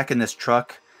hop back in this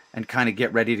truck and kind of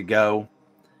get ready to go.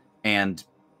 And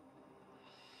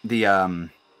the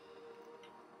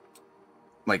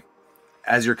like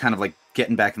as you're kind of like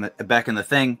getting back in the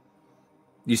thing,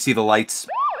 you see the lights.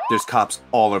 There's cops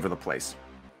all over the place.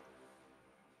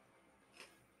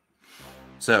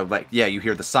 So like, yeah, you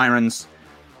hear the sirens.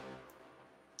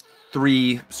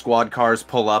 3 squad cars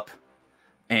pull up.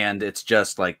 And it's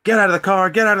just like, get out of the car,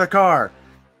 get out of the car.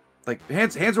 Like,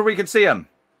 hands where we can see them.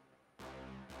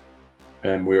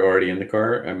 And we're already in the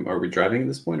car. Are we driving at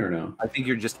this point or no? I think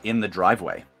you're just in the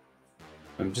driveway.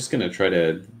 I'm just gonna try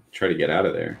to get out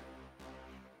of there.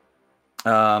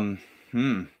 I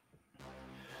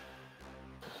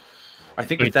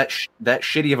think with that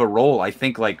shitty of a roll, I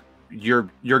think like you're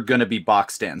gonna be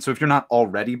boxed in. So if you're not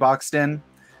already boxed in,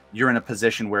 you're in a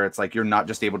position where it's like you're not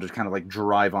just able to kind of like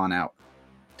drive on out.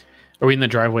 Are we in the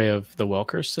driveway of the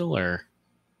Welker still, or?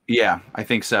 Yeah, I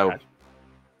think so.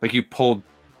 Like you pulled.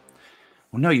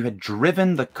 Well, no, you had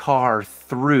driven the car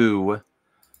through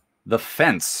the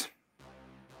fence.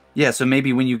 Yeah, so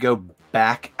maybe when you go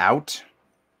back out,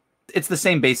 it's the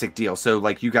same basic deal. So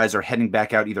like you guys are heading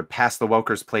back out either past the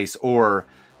Welker's place or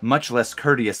much less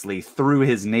courteously through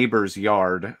his neighbor's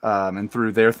yard and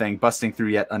through their thing, busting through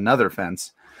yet another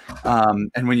fence.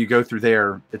 And when you go through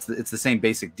there, it's the same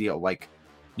basic deal. Like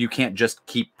you can't just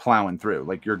keep plowing through.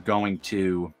 Like you're going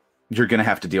to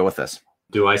have to deal with this.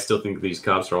 Do I still think these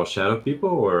cops are all shadow people,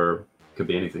 or could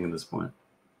be anything at this point?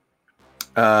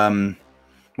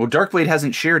 Well, Darkblade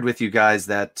hasn't shared with you guys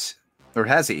that, or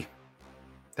has he?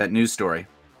 That news story.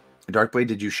 Darkblade,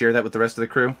 did you share that with the rest of the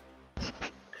crew?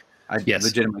 I Yes.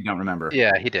 legitimately don't remember.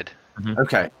 Yeah, he did.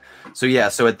 Okay. So yeah,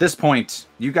 so at this point,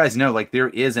 you guys know like there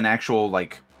is an actual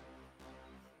like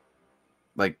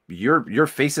your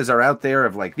faces are out there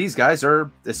of like these guys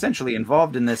are essentially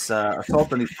involved in this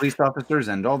assault on these police officers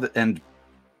and all the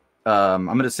I'm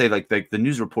going to say like the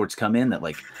news reports come in that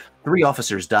like 3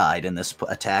 officers died in this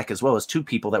attack as well as 2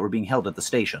 people that were being held at the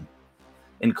station,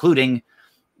 including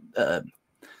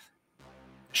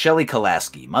Shelley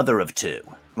Kolaski, mother of 2.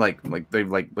 Like they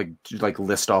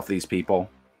list off these people.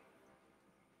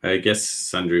 I guess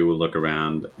Sundry will look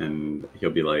around and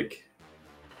he'll be like,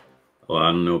 well,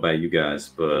 I don't know about you guys,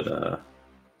 but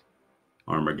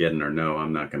Armageddon or no,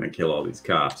 I'm not going to kill all these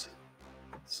cops.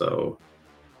 So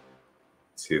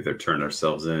let's either turn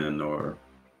ourselves in or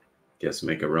guess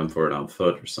make a run for it on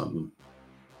foot or something.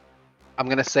 I'm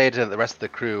gonna say to the rest of the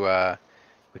crew,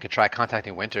 we could try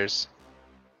contacting Winters.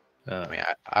 I mean,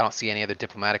 I don't see any other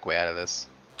diplomatic way out of this.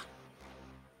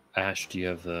 Ash, do you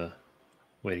have the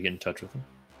way to get in touch with him?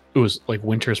 It was like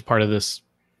Winter's part of this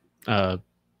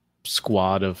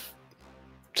squad of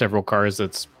several cars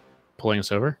that's pulling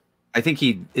us over. I think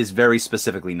he is very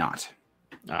specifically not.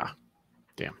 Ah,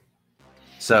 damn.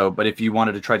 So, but if you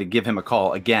wanted to try to give him a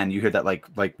call again, you hear that like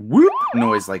whoop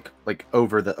noise like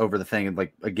over the thing, and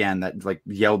like again that like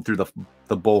yelled through the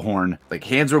bullhorn, like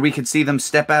hands where we can see them,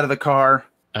 step out of the car.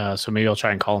 So maybe I'll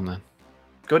try and call him then.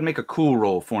 Go ahead and make a cool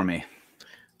roll for me.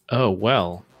 Oh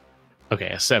well. Okay,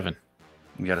 a 7.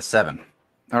 You got a 7.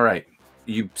 All right.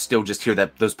 You still just hear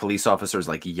that those police officers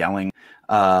like yelling,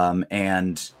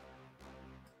 and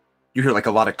you hear like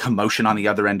a lot of commotion on the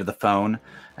other end of the phone,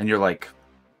 and you're like,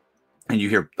 and you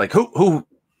hear like who,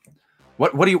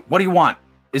 what do you want?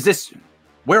 Is this?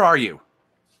 Where are you?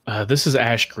 This is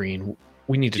Ash Green.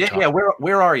 We need to talk. Yeah.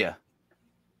 Where are you?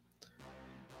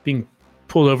 Being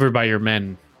pulled over by your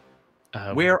men.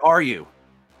 Where are you?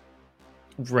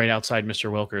 Right outside Mr.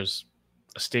 Welker's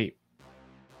estate.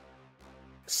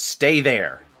 Stay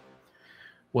there.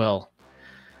 Well,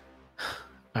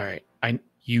 all right.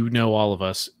 You know all of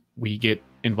us. We get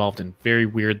involved in very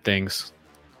weird things.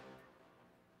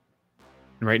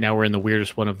 And right now we're in the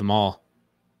weirdest one of them all.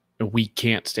 And we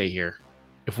can't stay here.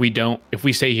 If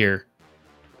we stay here,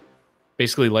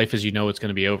 basically life as you know it's going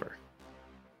to be over.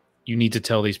 You need to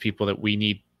tell these people that we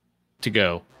need to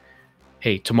go.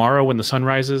 Hey, tomorrow when the sun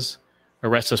rises,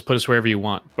 arrest us, put us wherever you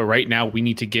want. But right now we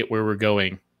need to get where we're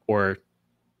going, or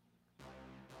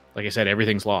like I said,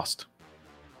 everything's lost.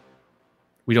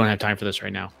 We don't have time for this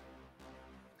right now.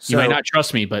 So, You might not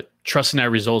trust me, but trust in our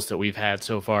results that we've had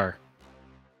so far.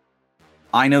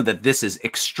 I know that this is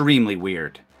extremely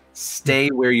weird. Stay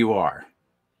where you are.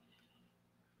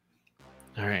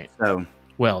 All right. So,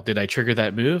 Well, did I trigger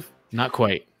that move? Not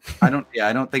quite. I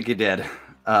don't think you did.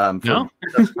 No?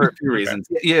 For a few reasons.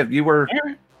 Yeah, you were.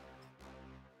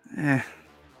 I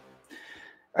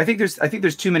think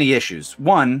there's too many issues.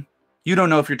 One, you don't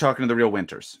know if you're talking to the real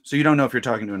Winters, so you don't know if you're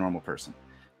talking to a normal person.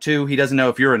 Two, he doesn't know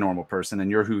if you're a normal person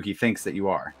and you're who he thinks that you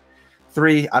are.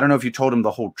 Three, I don't know if you told him the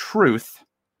whole truth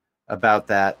about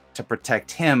that to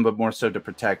protect him, but more so to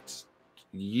protect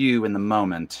you in the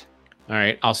moment. All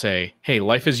right. I'll say, hey,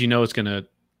 life as you know is going to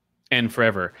end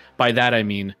forever. By that, I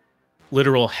mean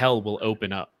literal hell will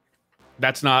open up.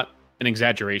 That's not an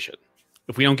exaggeration.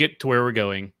 If we don't get to where we're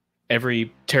going,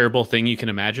 every terrible thing you can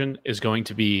imagine is going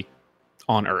to be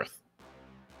on Earth.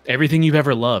 Everything you've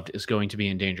ever loved is going to be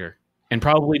in danger and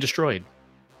probably destroyed.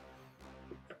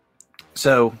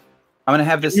 So I'm going to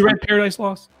have this. You read Paradise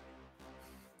Lost?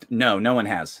 No, no one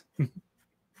has.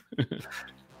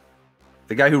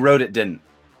 The guy who wrote it didn't.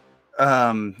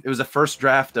 It was a first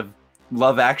draft of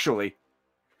Love Actually.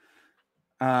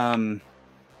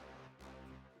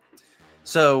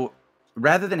 So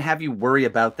rather than have you worry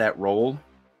about that role,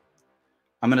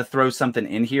 I'm going to throw something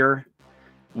in here.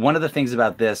 One of the things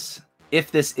about this,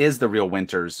 if this is the real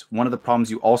Winters, one of the problems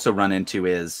you also run into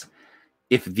is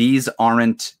if these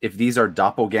are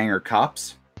doppelganger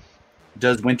cops,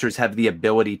 does Winters have the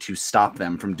ability to stop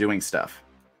them from doing stuff?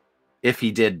 If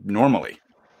he did normally.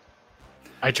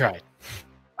 I tried.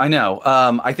 I know.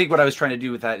 I think what I was trying to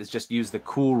do with that is just use the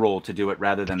cool roll to do it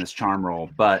rather than this charm roll.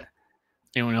 But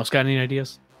anyone else got any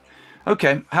ideas?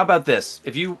 Okay, how about this?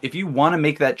 If you want to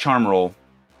make that charm roll,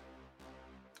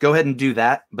 go ahead and do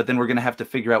that. But then we're gonna have to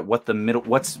figure out what the middle.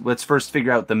 Let's first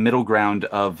figure out the middle ground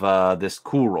of this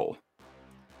cool roll.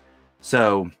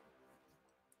 So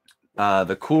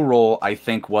the cool roll, I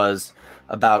think, was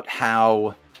about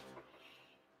how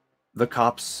the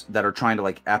cops that are trying to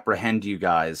like apprehend you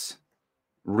guys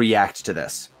react to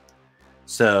this.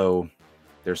 So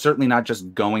they're certainly not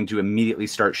just going to immediately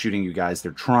start shooting you guys.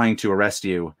 They're trying to arrest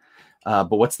you.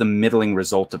 But what's the middling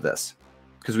result of this?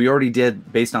 Because we already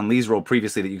did, based on Lee's roll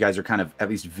previously, that you guys are kind of at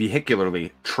least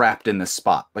vehicularly trapped in this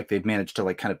spot. Like they've managed to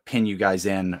like kind of pin you guys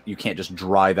in. You can't just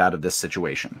drive out of this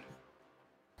situation.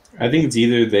 I think it's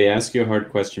either they ask you a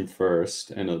hard question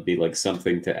first, and it'll be like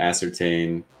something to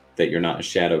ascertain that you're not a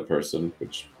shadow person,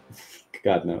 which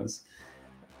God knows.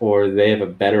 Or they have a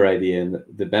better idea, and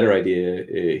the better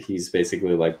idea, he's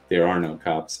basically like, there are no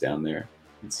cops down there.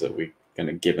 And so we kind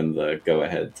of give him the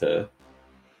go-ahead to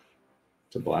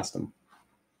blast them.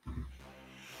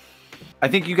 I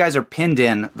think you guys are pinned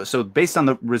in. So based on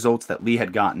the results that Lee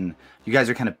had gotten, you guys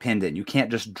are kind of pinned in. You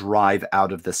can't just drive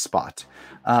out of this spot.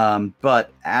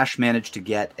 But Ash managed to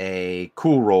get a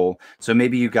cool roll. So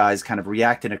maybe you guys kind of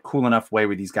react in a cool enough way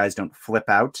where these guys don't flip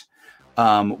out.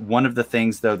 One of the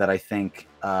things, though, that I think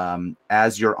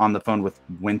as you're on the phone with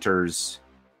Winters,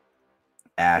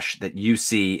 Ash, that you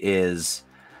see is,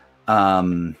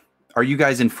 are you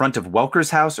guys in front of Welker's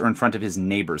house or in front of his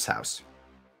neighbor's house?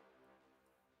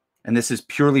 And this is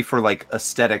purely for like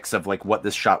aesthetics of like what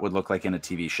this shot would look like in a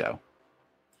TV show.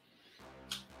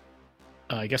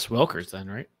 I guess Welker's then,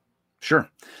 right? Sure.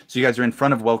 So you guys are in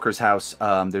front of Welker's house.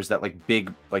 There's that like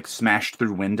big, like smashed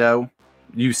through window.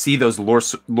 You see those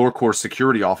Lorcor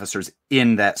security officers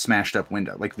in that smashed up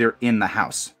window. Like they're in the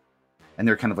house and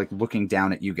they're kind of like looking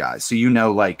down at you guys. So, you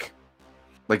know, like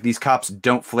these cops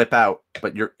don't flip out,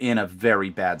 but you're in a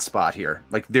very bad spot here.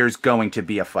 Like there's going to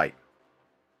be a fight.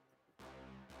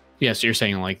 Yeah, so you're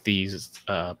saying like these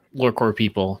Lorcor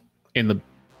people in the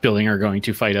building are going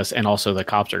to fight us, and also the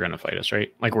cops are going to fight us,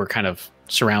 right? Like we're kind of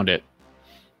surrounded.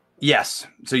 Yes.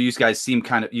 So you guys seem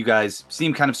kind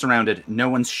of surrounded. No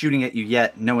one's shooting at you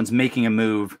yet. No one's making a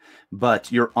move,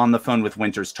 but you're on the phone with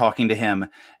Winters, talking to him,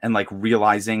 and like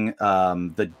realizing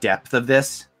the depth of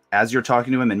this as you're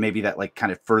talking to him, and maybe that like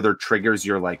kind of further triggers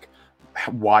your like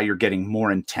why you're getting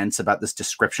more intense about this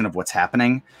description of what's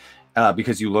happening.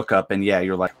 Because you look up and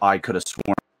you're like, I could have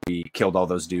sworn we killed all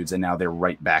those dudes and now they're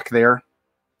right back there.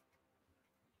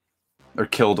 Or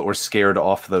killed or scared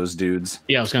off those dudes.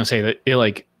 Yeah, I was going to say that it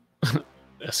like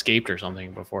escaped or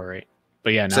something before, right?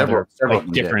 But yeah, now several they're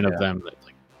like different did, of them.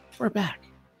 Like, we're back.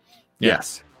 Yeah.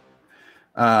 Yes.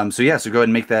 So go ahead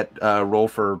and make that roll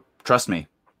for Trust Me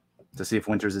to see if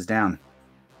Winters is down.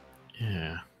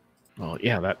 Yeah. Well,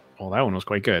 yeah, that one was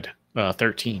quite good.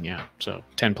 13, yeah. So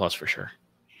 10 plus for sure.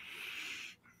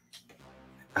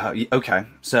 Okay,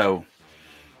 so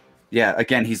yeah,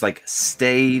 again, he's like,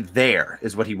 stay there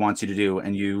is what he wants you to do,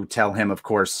 and you tell him, of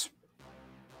course.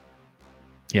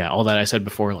 Yeah, all that I said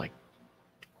before, like,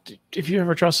 if you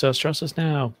ever trust us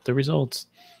now. The results.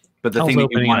 But the Hell's thing that you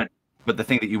opening wanted, but the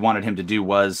thing that you wanted him to do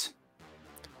was,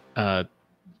 let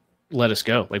us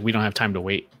go. Like, we don't have time to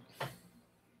wait.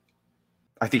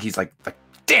 I think he's like,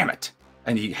 damn it,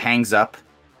 and he hangs up,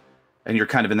 and you're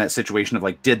kind of in that situation of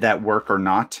like, did that work or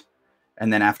not?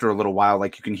 And then after a little while,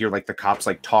 like you can hear like the cops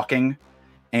like talking,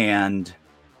 and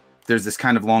there's this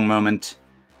kind of long moment.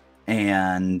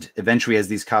 And eventually, as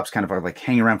these cops kind of are like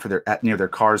hanging around near their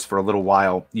cars for a little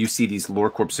while, you see these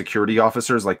LoreCorp security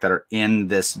officers like that are in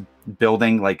this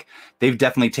building. Like they've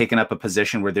definitely taken up a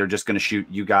position where they're just going to shoot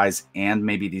you guys and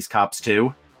maybe these cops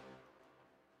too.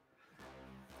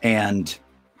 And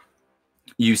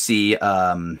you see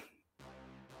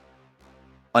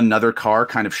another car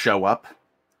kind of show up,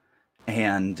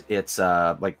 and it's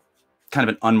like kind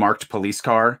of an unmarked police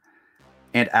car.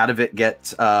 And out of it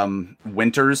gets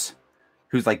Winters,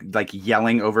 who's like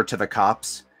yelling over to the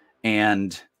cops.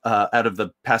 And out of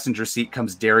the passenger seat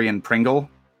comes Darian Pringle.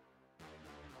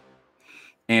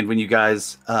 And when you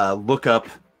guys look up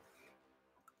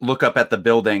at the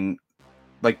building,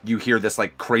 like you hear this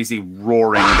like crazy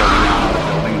roaring going on in the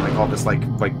building, and like all this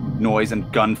like noise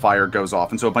and gunfire goes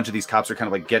off. And so a bunch of these cops are kind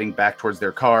of like getting back towards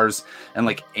their cars and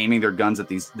like aiming their guns at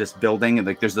this building, and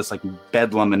like there's this like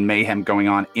bedlam and mayhem going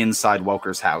on inside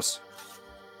Welker's house.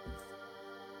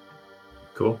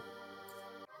 Cool.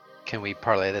 Can we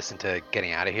parlay this into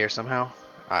getting out of here somehow?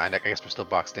 And I guess we're still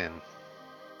boxed in.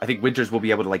 I think Winters will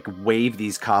be able to like wave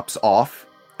these cops off,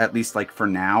 at least like for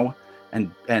now,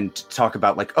 and talk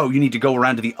about like, oh, you need to go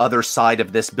around to the other side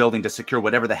of this building to secure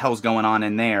whatever the hell's going on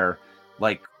in there.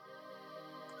 Like,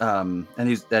 and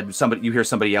you hear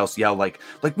somebody else yell like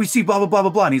we see blah blah blah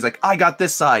blah blah, and he's like, I got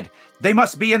this side. They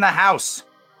must be in the house.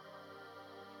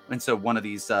 And so one of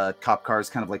these cop cars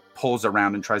kind of like pulls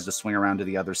around and tries to swing around to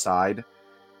the other side.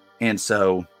 And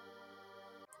so,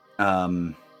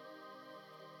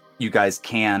 you guys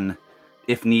can,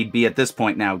 if need be at this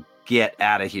point now, get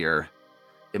out of here.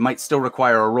 It might still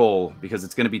require a roll because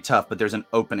it's going to be tough, but there's an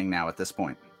opening now at this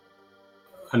point.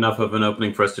 Enough of an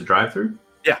opening for us to drive through?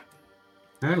 Yeah.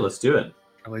 All right, let's do it.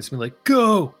 Charlie's me like,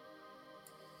 go.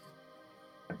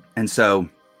 And so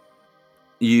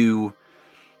you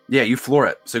floor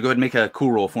it. So go ahead and make a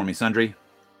cool roll for me, Sundry.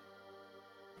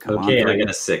 Come okay, on, I got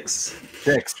a 6.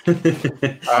 6.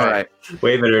 All right.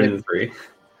 Way better than 3.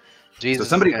 Jesus, So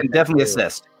somebody can definitely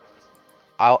assist.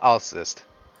 I'll assist.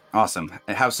 Awesome.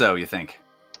 And how so, you think?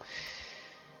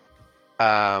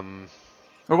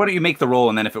 Or Or why don't you make the roll,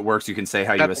 and then if it works, you can say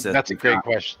how you assist. That's a great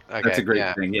question. Okay, That's a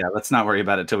great thing. Yeah, let's not worry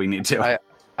about it till we need to.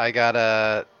 I got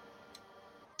a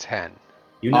 10.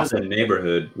 You know Awesome. the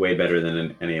neighborhood way better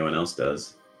than anyone else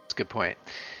does. That's a good point.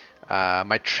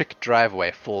 My trick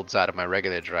driveway folds out of my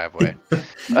regular driveway.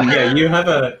 Yeah, you have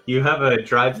a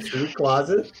drive-through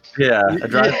closet. Yeah,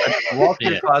 a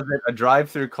walk-through closet, a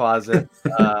drive-through closet,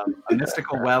 a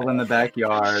mystical well in the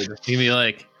backyard. You be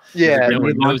like, Yeah, no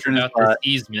one knows launcher in his about this butt.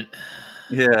 easement.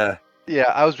 Yeah. yeah.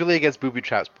 I was really against booby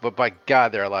traps, but by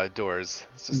God, there are a lot of doors.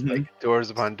 It's just Mhm. like doors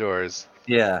upon doors.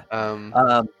 Yeah. Um,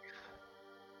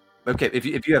 Okay, if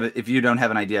you don't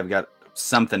have an idea, I've got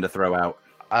something to throw out.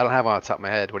 I don't have one on the top of my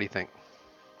head. What do you think?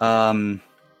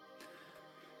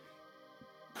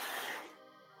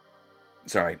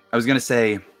 Sorry, I was gonna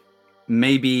say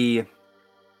maybe.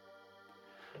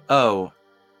 Oh,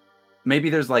 maybe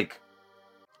there's like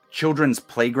children's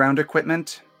playground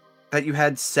equipment that you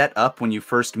had set up when you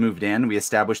first moved in. We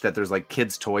established that there's like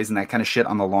kids' toys and that kind of shit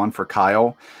on the lawn for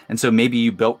Kyle, and so maybe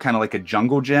you built kind of like a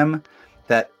jungle gym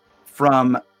that,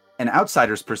 from an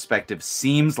outsider's perspective,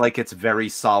 seems like it's very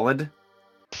solid.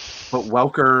 But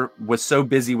Welker was so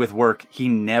busy with work, he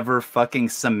never fucking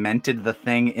cemented the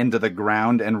thing into the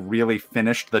ground and really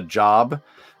finished the job.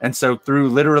 And so through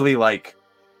literally like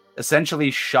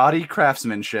essentially shoddy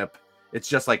craftsmanship, it's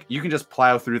just like you can just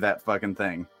plow through that fucking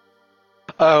thing.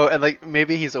 Oh, and like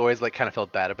maybe he's always like kind of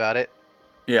felt bad about it.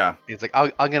 Yeah. He's like,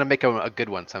 I'm gonna make a good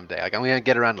one someday. Like I'm gonna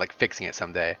get around to, like fixing it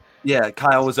someday. Yeah,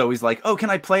 Kyle was always like, oh, can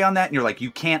I play on that? And you're like, you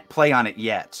can't play on it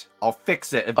yet. I'll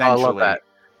fix it eventually. I love that.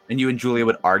 And you and Julia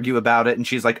would argue about it, and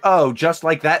she's like, "Oh, just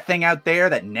like that thing out there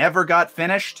that never got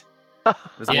finished." It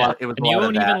was a lot. It was And a you lot of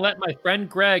won't that. even let my friend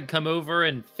Greg come over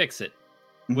and fix it,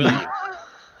 will you?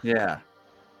 Yeah.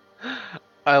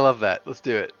 I love that. Let's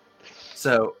do it.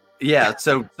 So yeah.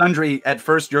 So Sundry, at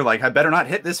first you're like, "I better not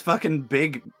hit this fucking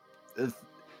big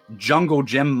jungle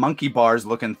gym monkey bars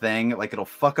looking thing. Like it'll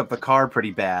fuck up the car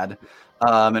pretty bad."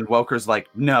 And Welker's like,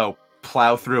 "No,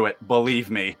 plow through it. Believe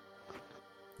me."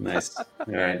 Nice. All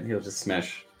right, he'll just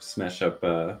smash up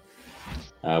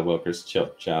Wilker's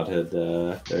childhood,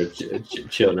 their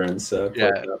children's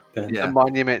Yeah. pen. Yeah. A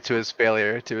monument to his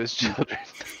failure to his children.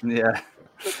 Yeah.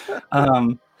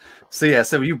 So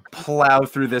you plow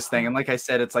through this thing, and like I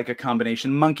said, it's like a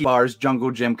combination monkey bars,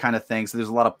 jungle gym kind of thing. So there's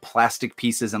a lot of plastic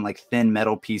pieces and like thin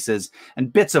metal pieces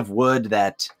and bits of wood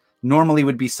that normally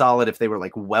would be solid if they were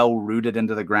like well rooted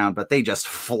into the ground, but they just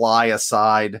fly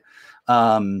aside.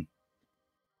 And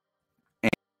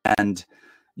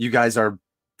you guys are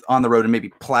on the road and maybe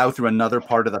plow through another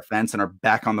part of the fence and are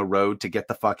back on the road to get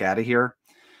the fuck out of here.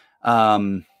 But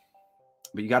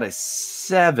you got a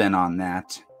 7 on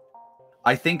that.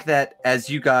 I think that as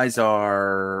you guys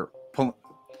are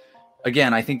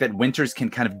again, I think that Winters can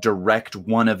kind of direct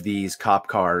one of these cop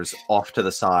cars off to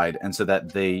the side, and so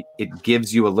that it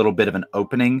gives you a little bit of an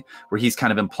opening where he's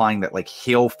kind of implying that like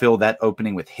he'll fill that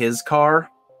opening with his car,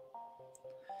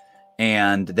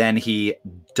 and then he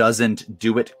doesn't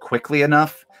do it quickly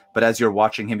enough. But as you're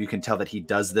watching him, you can tell that he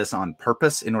does this on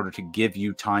purpose in order to give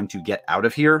you time to get out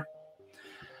of here.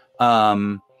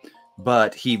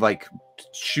 But he like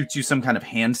shoots you some kind of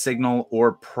hand signal,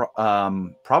 or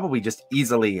probably just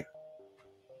easily,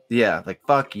 like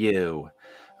fuck you,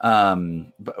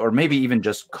 or maybe even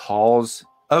just calls.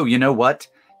 Oh, you know what?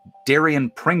 Darian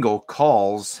Pringle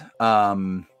calls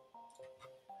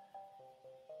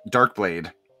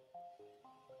Darkblade,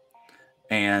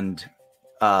 and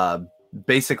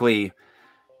basically,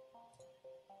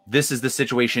 this is the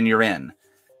situation you're in.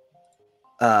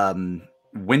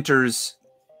 Winters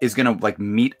is gonna like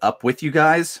meet up with you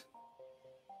guys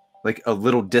like a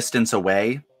little distance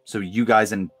away, so you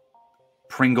guys and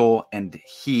Pringle and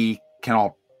he can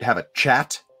all have a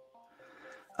chat.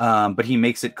 But he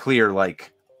makes it clear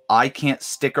like, I can't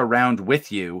stick around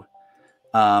with you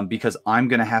because I'm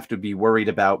gonna have to be worried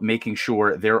about making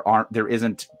sure there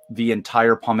isn't the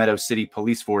entire Palmetto City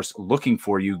police force looking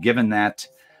for you, given that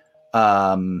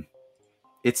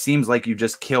it seems like you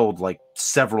just killed like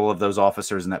several of those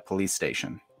officers in that police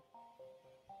station.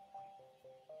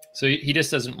 So he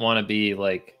just doesn't want to be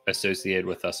like associated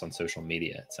with us on social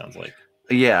media, it sounds like.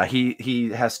 Yeah, he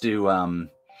has to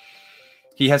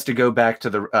go back to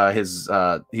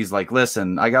the he's like,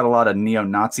 listen, I got a lot of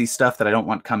neo-Nazi stuff that I don't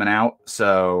want coming out,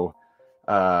 so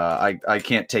I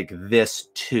can't take this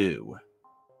too.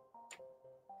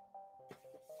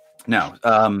 No.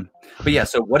 But yeah,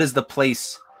 so what is the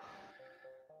place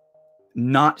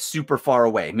not super far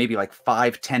away, maybe like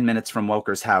 5-10 minutes from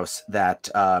Welker's house, that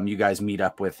you guys meet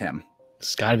up with him?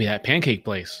 It's got to be that pancake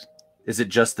place. Is it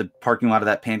just the parking lot of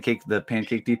the Pancake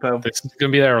Depot? This is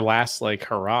gonna be our last like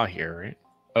hurrah here, right?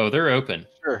 Oh, they're open.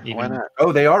 Sure, why not?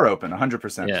 Oh, they are open,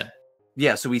 100%. Yeah.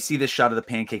 Yeah, so we see this shot of the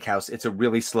Pancake House. It's a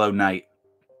really slow night.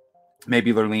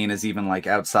 Maybe Lurleen is even like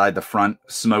outside the front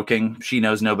smoking. She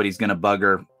knows nobody's going to bug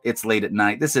her. It's late at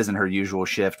night. This isn't her usual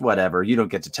shift. Whatever. You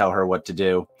don't get to tell her what to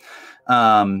do.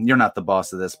 You're not the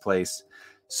boss of this place.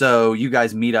 So you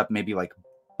guys meet up maybe like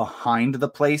behind the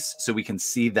place, so we can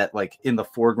see that like in the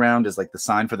foreground is like the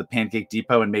sign for the Pancake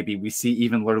Depot, and maybe we see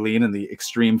even Lurleen in the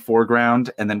extreme foreground,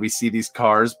 and then we see these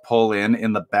cars pull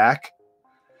in the back,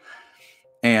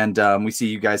 and we see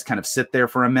you guys kind of sit there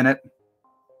for a minute,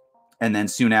 and then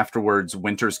soon afterwards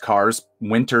Winter's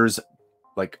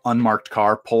like unmarked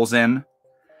car pulls in,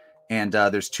 and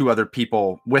there's 2 other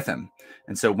people with him,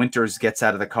 and so Winters gets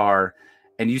out of the car.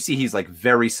 And you see he's like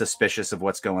very suspicious of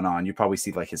what's going on. You probably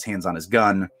see like his hands on his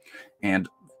gun, and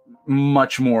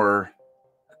much more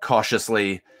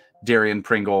cautiously,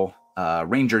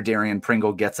 Ranger Darian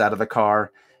Pringle gets out of the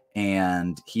car,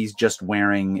 and he's just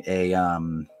wearing a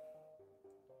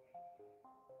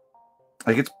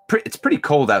like it's pretty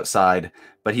cold outside,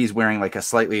 but he's wearing like a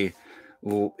slightly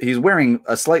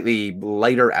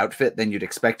lighter outfit than you'd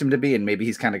expect him to be, and maybe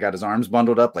he's kind of got his arms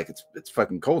bundled up like it's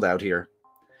fucking cold out here.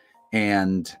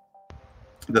 And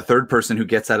the third person who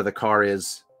gets out of the car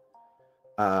is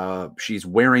she's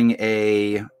wearing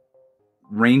a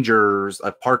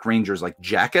park ranger's like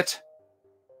jacket,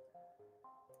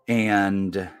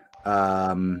 and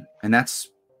that's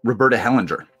Roberta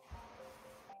Hellinger.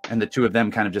 And the 2 of them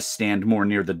kind of just stand more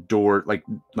near the door, like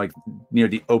near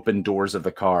the open doors of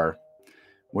the car,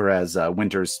 whereas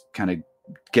Winters kind of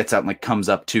gets out and like comes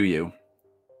up to you.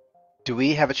 Do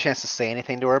we have a chance to say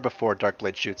anything to her before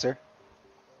Darkblade shoots her?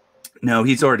 No,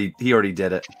 he already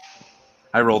did it.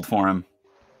 I rolled for him.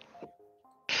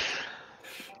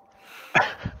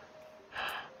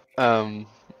 But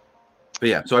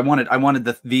yeah, so I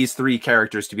wanted these 3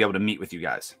 characters to be able to meet with you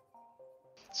guys.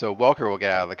 So Welker will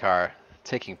get out of the car,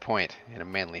 taking point in a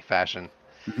manly fashion.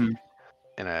 Mm-hmm.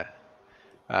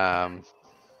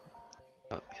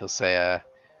 He'll say,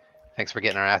 "Thanks for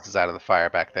getting our asses out of the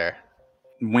fire back there."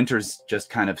 Winters just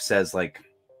kind of says like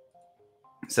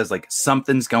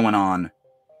something's going on,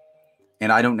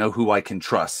 and I don't know who I can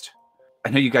trust. I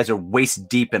know you guys are waist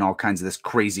deep in all kinds of this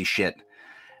crazy shit,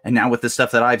 and now with the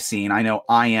stuff that I've seen, I know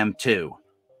I am too.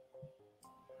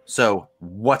 So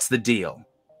what's the deal?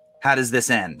 How does this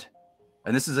end?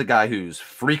 And this is a guy who's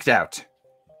freaked out.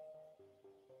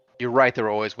 You're right, they're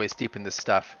always waist deep in this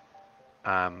stuff.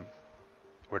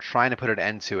 We're trying to put an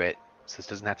end to it, so this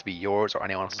doesn't have to be yours or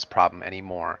anyone else's problem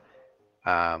anymore.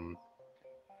 The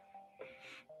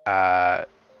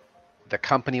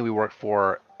company we work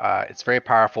for, it's very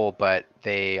powerful, but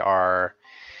they're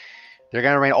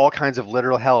going to rain all kinds of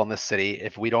literal hell in this city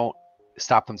if we don't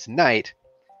stop them tonight.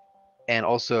 And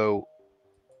also,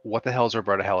 what the hell is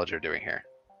Roberta Hellinger doing here?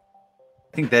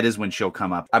 I think that is when she'll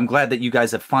come up. I'm glad that you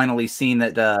guys have finally seen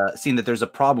that there's a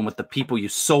problem with the people you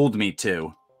sold me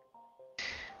to.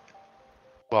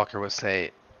 Walker would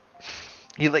say,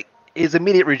 his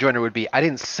immediate rejoinder would be, I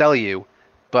didn't sell you,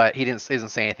 but he doesn't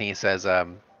say anything. He says,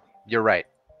 you're right,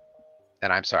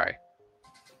 and I'm sorry.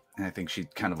 And I think she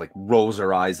kind of like rolls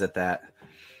her eyes at that.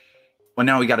 Well,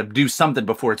 now we got to do something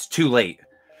before it's too late.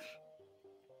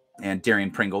 And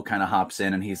Darian Pringle kind of hops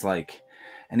in, and he's like,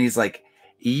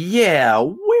 yeah,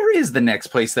 where is the next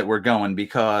place that we're going?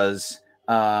 Because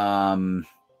I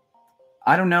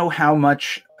don't know how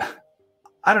much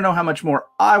more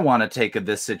I want to take of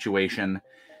this situation.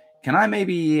 Can I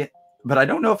maybe, but I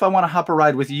don't know if I want to hop a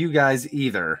ride with you guys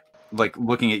either. Like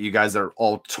looking at you guys are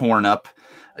all torn up.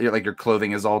 Like your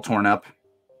clothing is all torn up.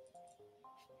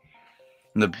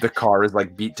 And the car is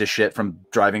like beat to shit from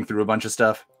driving through a bunch of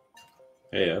stuff.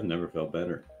 Hey, I've never felt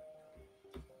better.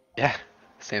 Yeah,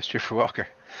 same's true for Walker.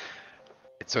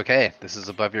 It's okay. This is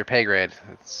above your pay grade.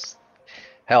 It's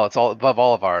all above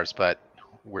all of ours, but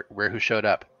we're who showed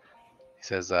up. He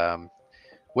says,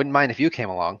 wouldn't mind if you came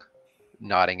along,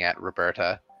 nodding at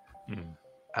Roberta.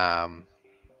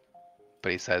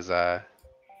 But he says,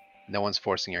 no one's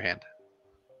forcing your hand.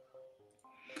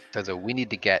 He says, we need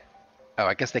to get,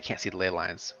 I guess they can't see the ley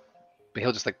lines, but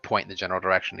he'll just like point in the general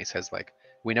direction. He says like,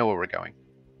 we know where we're going.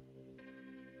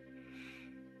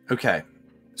 Okay.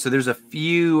 So there's a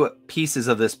few pieces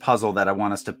of this puzzle that I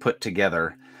want us to put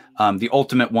together. The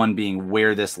ultimate one being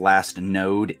where this last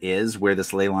node is, where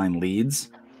this ley line leads.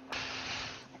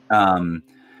 But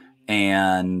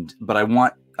I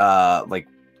want like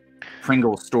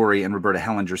Pringle's story and Roberta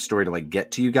Hellinger's story to like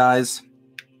get to you guys.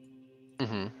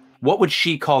 Mm-hmm. What would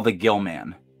she call the Gill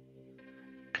Man?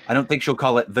 I don't think she'll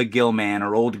call it the Gill Man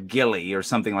or Old Gilly or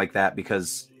something like that,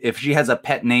 because if she has a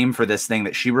pet name for this thing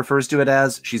that she refers to it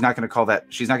as, she's not going to call that.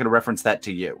 She's not going to reference that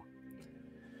to you.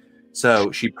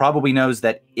 So she probably knows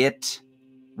that it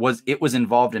was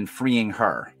involved in freeing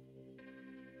her.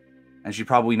 And she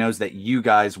probably knows that you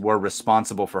guys were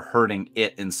responsible for hurting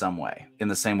it in some way, in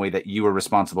the same way that you were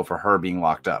responsible for her being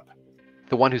locked up.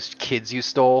 The one whose kids you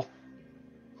stole?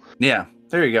 Yeah,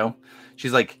 there you go.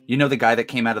 She's like, you know the guy that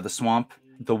came out of the swamp?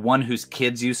 The one whose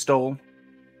kids you stole?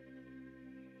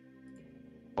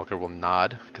 Walker will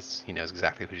nod, because he knows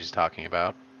exactly who she's talking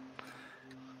about.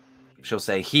 She'll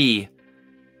say, he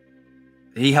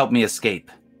helped me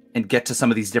escape and get to some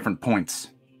of these different points.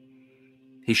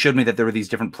 He showed me that there were these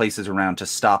different places around to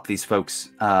stop these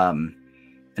folks and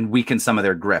weaken some of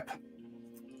their grip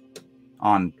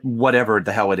on whatever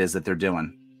the hell it is that they're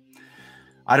doing.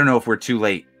 I don't know if we're too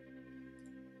late,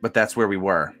 but that's where we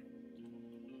were.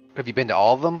 Have you been to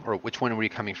all of them, or which one were you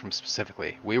coming from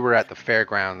specifically? We were at the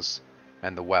fairgrounds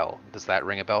and the well. Does that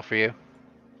ring a bell for you?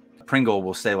 Pringle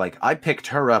will say, like, I picked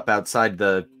her up outside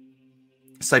the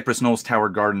Cypress Knolls Tower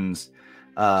Gardens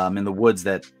in the woods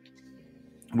that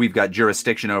we've got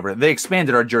jurisdiction over. They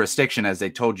expanded our jurisdiction, as they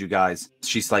told you guys.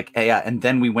 She's like, hey, yeah, and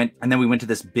then we went to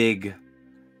this big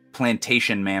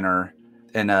plantation manor,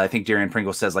 and I think Darian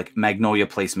Pringle says, like, Magnolia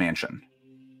Place Mansion.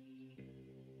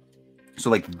 So,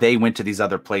 like, they went to these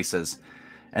other places,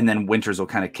 and then Winters will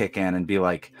kind of kick in and be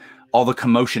like, all the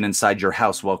commotion inside your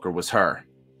house, Welker, was her.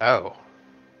 Oh.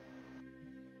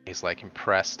 He's, like,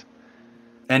 impressed.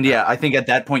 And yeah, I think at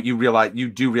that point you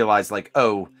do realize, like,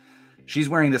 oh, she's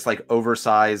wearing this, like,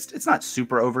 oversized, it's not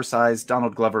super oversized.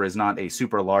 Donald Glover is not a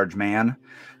super large man,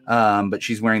 but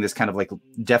she's wearing this kind of, like,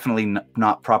 definitely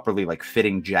not properly, like,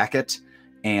 fitting jacket.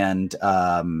 And,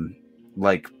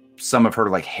 like, some of her,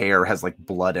 like, hair has, like,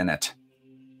 blood in it.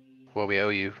 Well, we owe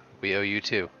you. We owe you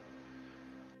too.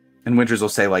 And Winters will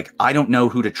say, like, I don't know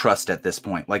who to trust at this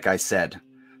point. Like I said,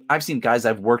 I've seen guys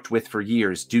I've worked with for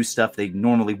years do stuff they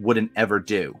normally wouldn't ever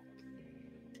do.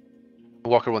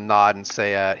 Walker will nod and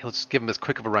say, he'll just give him as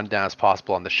quick of a rundown as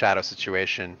possible on the Shadow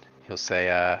situation. He'll say,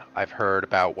 I've heard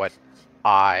about what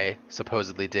I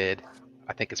supposedly did.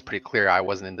 I think it's pretty clear I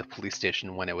wasn't in the police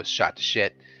station when it was shot to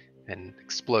shit and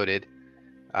exploded.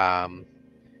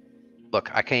 Look,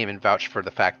 I can't even vouch for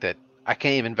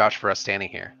us standing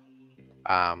here.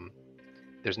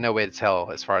 There's no way to tell,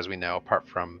 as far as we know, apart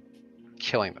from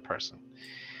killing the person.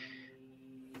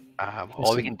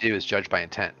 All we can do is judge by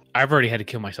intent. I've already had to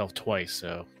kill myself twice,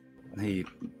 so He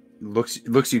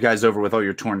looks you guys over with all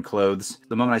your torn clothes.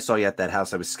 The moment I saw you at that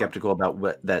house, I was skeptical about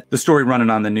the story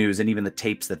running on the news and even the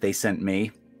tapes that they sent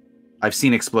me. I've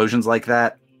seen explosions like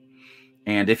that,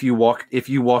 and if you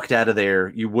walked out of there,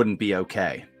 you wouldn't be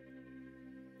okay.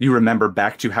 You remember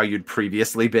back to how you'd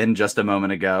previously been just a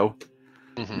moment ago.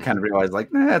 Mm-hmm. You kind of realize, like,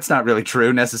 that's not really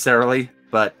true necessarily,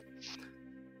 but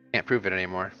Can't prove it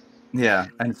anymore. yeah.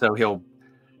 And so he'll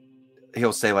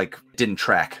say, like, didn't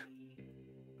track.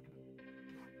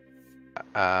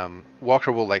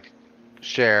 Walker will like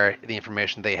share the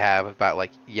information they have about,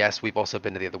 like, yes, we've also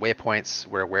been to the other waypoints.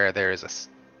 We're aware there is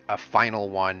a final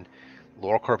one.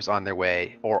 LoreCorp is on their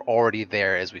way or already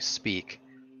there as we speak.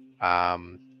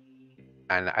 And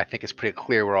I think it's pretty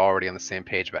clear we're already on the same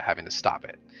page about having to stop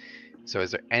it. So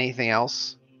is there anything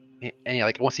else? Any,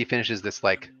 like, once he finishes this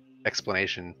like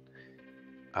explanation,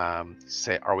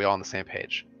 say, are we all on the same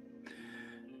page?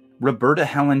 Roberta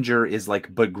Hellinger is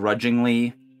like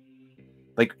begrudgingly,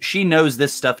 like, she knows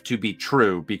this stuff to be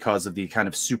true because of the kind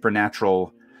of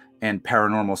supernatural and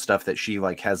paranormal stuff that she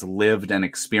like has lived and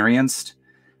experienced.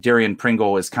 Darian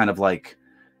Pringle is kind of like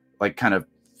kind of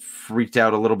freaked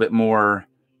out a little bit more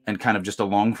and kind of just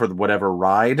along for whatever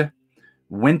ride.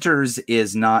 Winters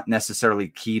is not necessarily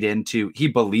keyed into, he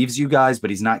believes you guys, but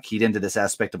he's not keyed into this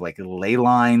aspect of like ley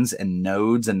lines and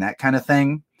nodes and that kind of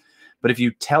thing. But if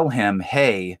you tell him,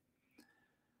 hey,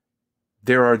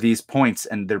 there are these points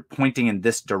and they're pointing in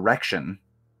this direction.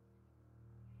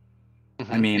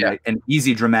 Mm-hmm. I mean, an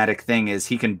easy dramatic thing is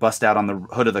he can bust out on the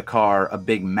hood of the car a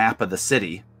big map of the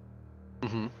city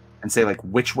Mm-hmm. and say, like,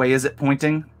 which way is it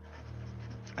pointing?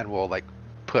 And we'll like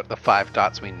put the 5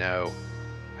 dots we know,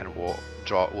 and we'll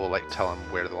like tell him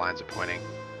where the lines are pointing.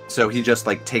 So he just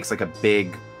like takes like a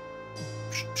big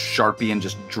Sharpie and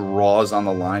just draws on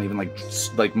the line, even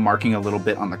like marking a little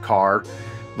bit on the car,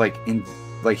 like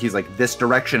he's like this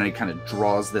direction, and he kind of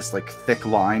draws this like thick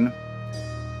line.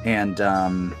 And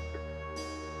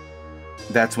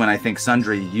that's when I think,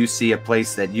 Sundry, you see a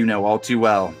place that you know all too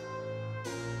well.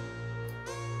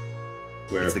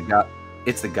 Where?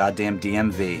 It's the goddamn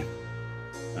DMV.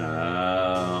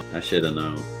 I should have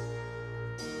known.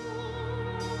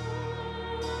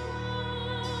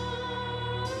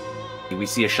 We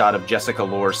see a shot of Jessica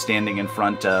Lore standing in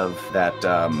front of that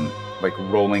like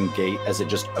rolling gate as it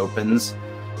just opens,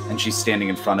 and she's standing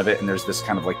in front of it, and there's this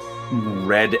kind of like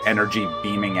red energy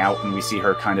beaming out, and we see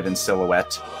her kind of in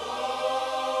silhouette.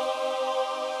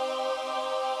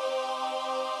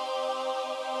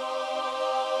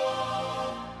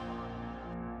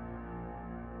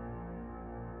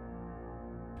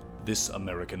 This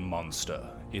American Monster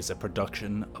is a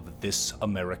production of This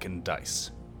American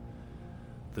Dice.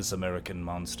 This American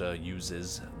Monster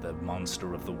uses the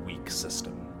Monster of the Week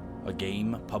system, a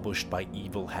game published by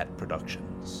Evil Hat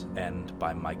Productions and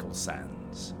by Michael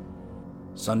Sands.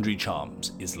 Sundry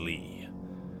Charms is Lee.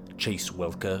 Chase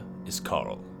Welker is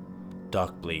Carl.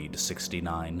 Darkblade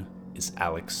 69 is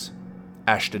Alex.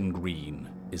 Ashton Green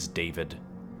is David.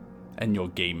 And your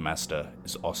Game Master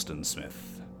is Austin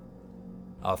Smith.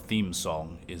 Our theme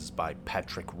song is by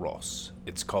Patrick Ross.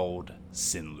 It's called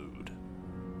Sinlude.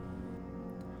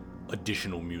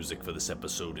 Additional music for this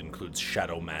episode includes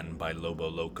Shadow Man by Lobo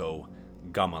Loco,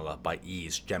 Gamala by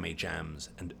Ease Jammy Jams,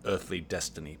 and Earthly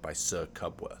Destiny by Sir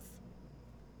Cubworth.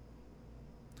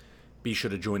 Be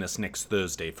sure to join us next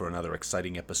Thursday for another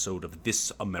exciting episode of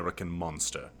This American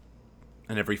Monster.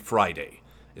 And every Friday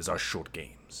is our short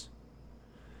games.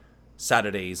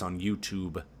 Saturdays on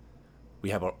YouTube, we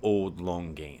have our old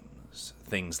long games.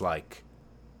 Things like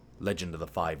Legend of the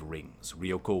Five Rings,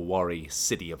 Ryoko Wari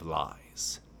City of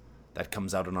Lies. That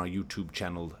comes out on our YouTube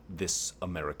channel, This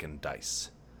American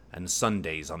Dice. And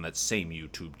Sundays on that same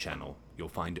YouTube channel, you'll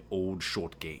find old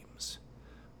short games.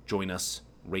 Join us,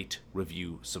 rate,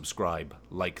 review, subscribe,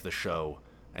 like the show,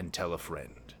 and tell a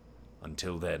friend.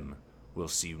 Until then, we'll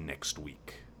see you next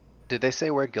week. Did they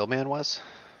say where Gilman was?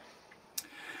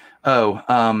 Oh,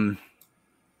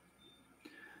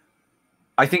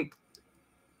 I think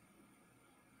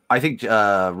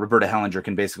Roberta Hellinger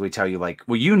can basically tell you, like,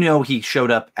 well, you know, he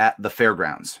showed up at the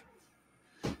fairgrounds,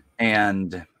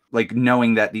 and like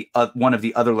knowing that the one of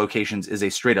the other locations is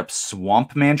a straight up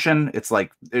swamp mansion, it's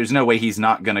like there's no way he's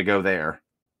not gonna go there.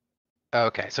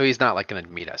 Okay, so he's not like going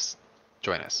to meet us,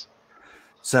 join us.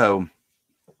 So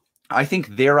I think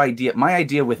my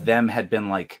idea with them had been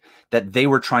like that they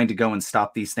were trying to go and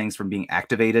stop these things from being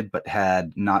activated, but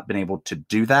had not been able to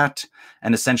do that.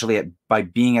 And essentially, by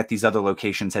being at these other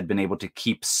locations, had been able to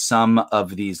keep some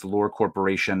of these Lore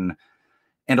Corporation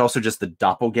and also just the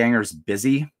doppelgangers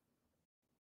busy.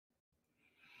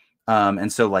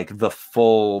 And so, like, the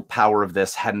full power of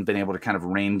this hadn't been able to kind of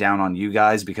rain down on you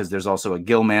guys, because there's also a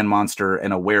Gillman monster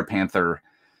and a Werepanther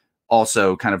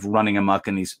also kind of running amok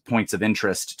in these points of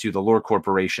interest to the Lore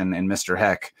Corporation and Mr.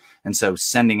 Heck. And so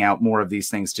sending out more of these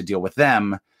things to deal with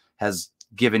them has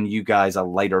given you guys a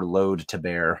lighter load to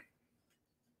bear.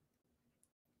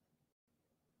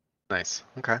 Nice.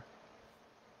 Okay.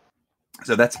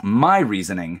 So that's my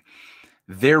reasoning.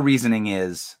 Their reasoning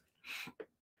is,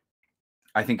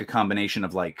 I think, a combination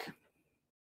of like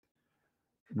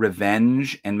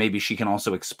revenge, and maybe she can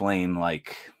also explain,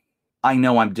 like, I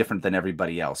know I'm different than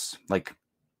everybody else. Like,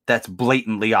 that's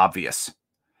blatantly obvious.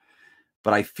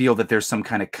 But I feel that there's some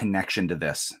kind of connection to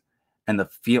this. And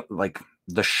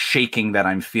the shaking that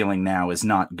I'm feeling now is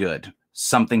not good.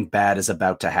 Something bad is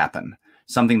about to happen.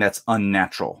 Something that's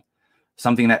unnatural.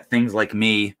 Something that things like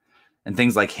me and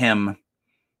things like him,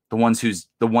 the one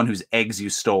whose eggs you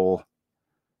stole,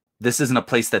 this isn't a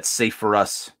place that's safe for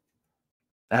us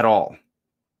at all.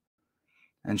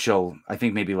 And she'll, I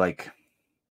think, maybe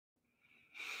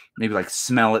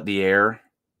smell at the air.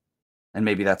 And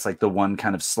maybe that's like the one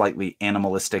kind of slightly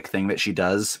animalistic thing that she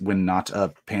does when not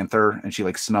a panther. And she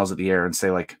like smells at the air and say,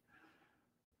 like,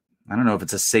 I don't know if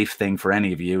it's a safe thing for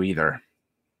any of you either.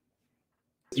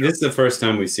 This is the first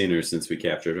time we've seen her since we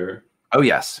captured her. Oh,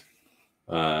 yes.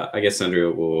 I guess Sandra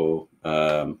will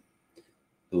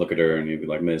look at her and he'd be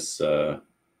like, Miss, I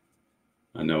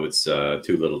know it's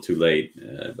too little too late,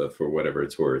 but for whatever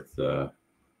it's worth,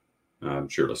 I'm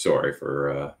surely sorry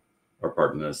for our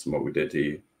part in this and what we did to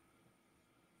you.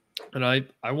 And I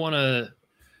just want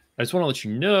to let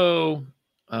you know,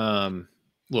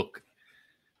 look,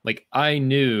 like, I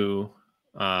knew,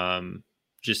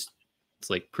 just, it's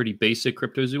like pretty basic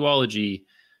cryptozoology.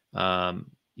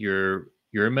 You're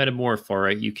a metamorph, all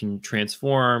right? You can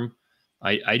transform.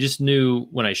 I just knew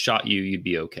when I shot you, you'd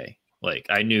be okay. Like,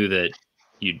 I knew that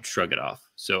you'd shrug it off.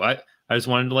 So I just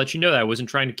wanted to let you know that I wasn't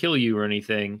trying to kill you or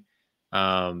anything.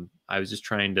 I was just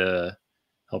trying to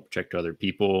help protect other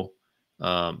people.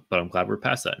 But I'm glad we're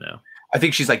past that now. I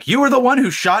think she's like, you were the one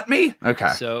who shot me?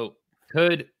 Okay. So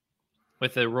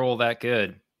with a roll that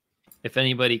good, if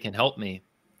anybody can help me,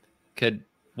 could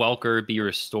Welker be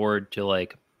restored to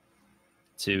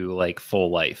full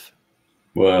life?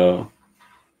 Well,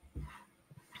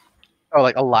 Oh,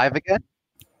 like alive again?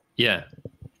 Yeah.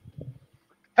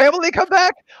 Emily, come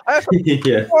back! I have something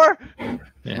yeah, more.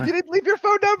 Yeah. You didn't leave your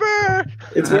phone number.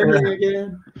 it's working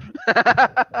again.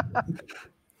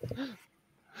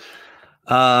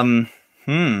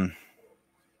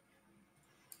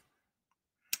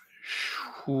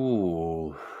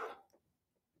 Ooh.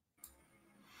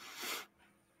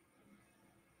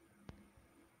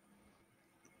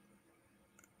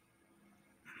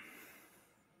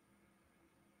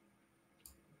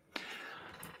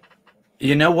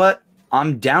 You know what?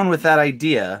 I'm down with that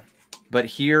idea, but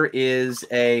here is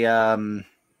a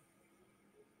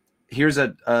here's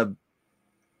a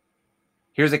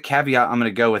caveat. I'm going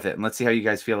to go with it, and let's see how you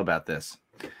guys feel about this.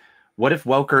 What if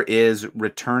Welker is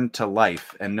returned to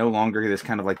life and no longer this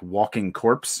kind of like walking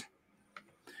corpse?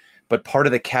 But part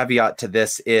of the caveat to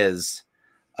this is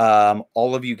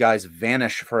all of you guys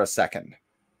vanish for a second.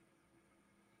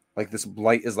 Like, this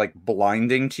light is like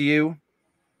blinding to you.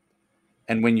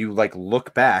 And when you like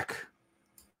look back,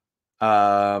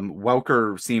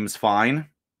 Welker seems fine.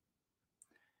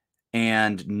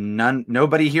 And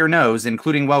nobody here knows,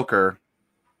 including Welker,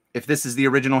 if this is the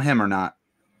original him or not.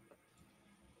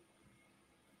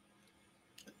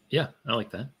 Yeah, I like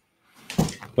that.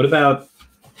 What about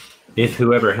if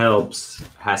whoever helps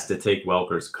has to take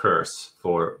Welker's curse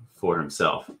for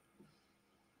himself?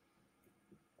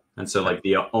 And so, like,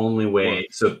 the only way...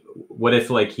 So what if,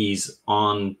 like, he's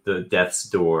on the death's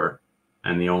door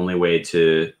and the only way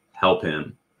to help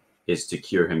him is to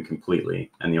cure him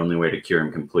completely, and the only way to cure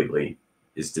him completely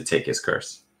is to take his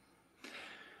curse?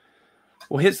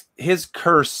 Well, his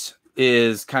curse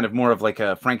is kind of more of like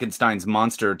a Frankenstein's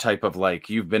monster type of, like,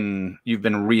 you've been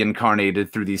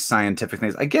reincarnated through these scientific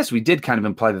things. I guess we did kind of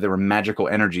imply that there were magical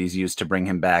energies used to bring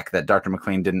him back that Dr.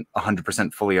 McLean didn't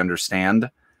 100% fully understand.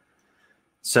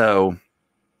 So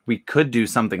we could do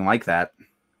something like that.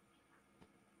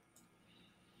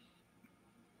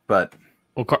 But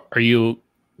Well,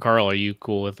 Carl, are you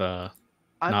cool with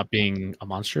not being a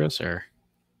monstrous, or?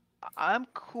 I'm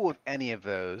cool with any of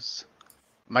those.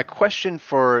 My question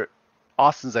for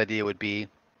Austin's idea would be,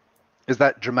 is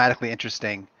that dramatically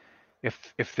interesting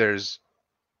if there's,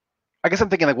 I guess I'm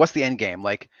thinking like, what's the end game?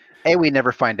 Like, A, we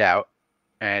never find out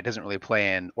and it doesn't really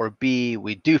play in, or B,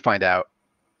 we do find out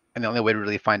and the only way to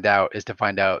really find out is to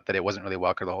find out that it wasn't really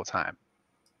Welker the whole time.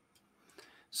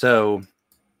 So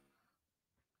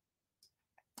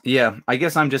yeah, I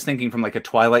guess I'm just thinking from like a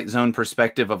Twilight Zone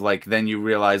perspective of like, then you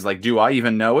realize like, do I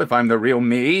even know if I'm the real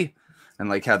me? And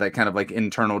like have that kind of like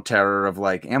internal terror of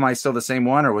like, am I still the same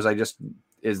one? Or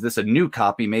is this a new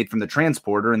copy made from the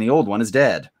transporter and the old one is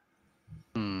dead?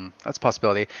 That's a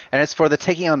possibility. And as for the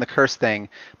taking on the curse thing,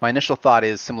 my initial thought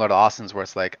is similar to Austin's, where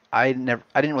it's like, I didn't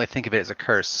really think of it as a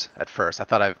curse at first. I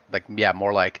thought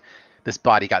more like this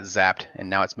body got zapped and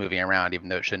now it's moving around even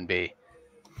though it shouldn't be.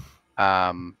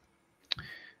 I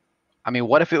mean,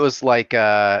 what if it was like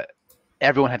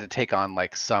everyone had to take on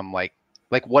like some like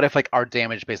what if like our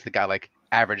damage basically got like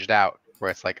averaged out, where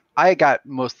it's like I got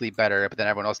mostly better, but then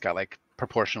everyone else got like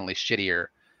proportionally shittier,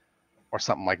 or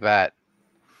something like that.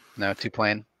 No, too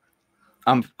plain.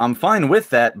 I'm fine with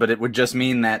that, but it would just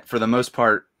mean that for the most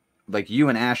part, like you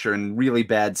and Ash are in really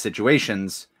bad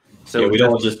situations. So yeah, we'd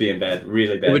all just be in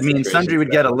really bad. It would mean Sundry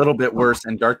would get a little bit worse,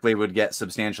 and Darkblade would get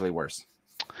substantially worse.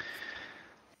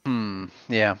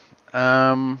 Yeah.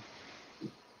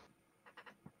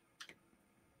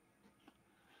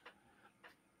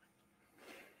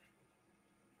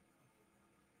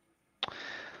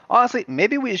 Honestly,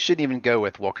 maybe we shouldn't even go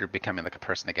with Walker becoming like a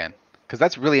person again, because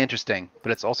that's really interesting.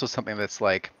 But it's also something that's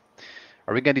like,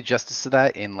 are we going to do justice to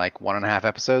that in like 1.5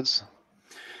 episodes?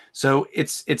 So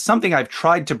it's something I've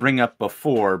tried to bring up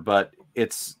before, but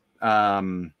it's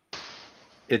kind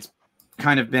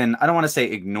of been, I don't want to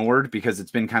say ignored, because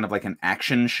it's been kind of like an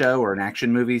action show or an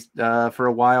action movie for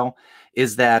a while,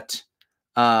 is that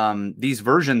these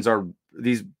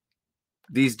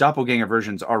doppelganger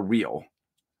versions are real.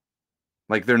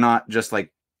 Like they're not just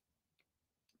like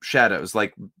shadows.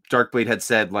 Like Darkblade had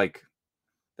said, like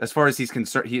as far as he's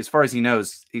concerned, as far as he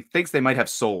knows, he thinks they might have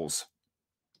souls.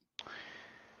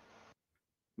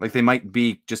 Like they might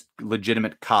be just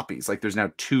legitimate copies. Like there's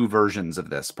now 2 versions of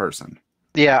this person.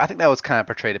 Yeah, I think that was kind of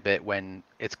portrayed a bit when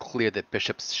it's clear that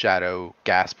Bishop's shadow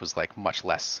gasp was like much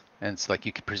less, and it's like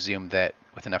you could presume that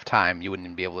with enough time you wouldn't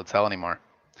even be able to tell anymore.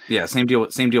 Yeah, same deal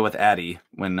with Addie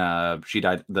when she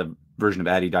died. The version of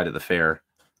Addie died at the fair.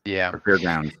 Yeah, or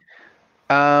fairground.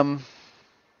 I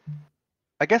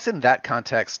guess in that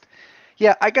context,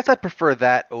 yeah, I guess I'd prefer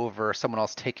that over someone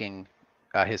else taking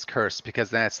his curse,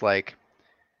 because then it's like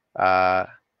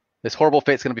this horrible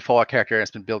fate's going to befall our character and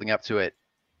it's been building up to it,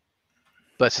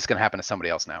 but it's just going to happen to somebody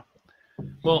else now.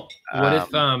 Well, what if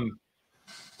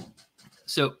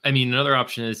so I mean, another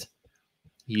option is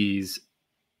the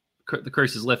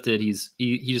curse is lifted, he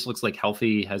just looks like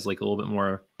healthy, has like a little bit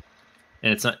more,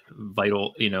 and it's not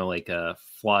vital, like a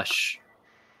flush,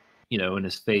 in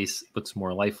his face, looks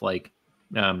more lifelike.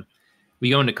 We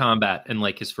go into combat and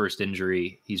like his first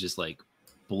injury, he's just like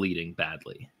bleeding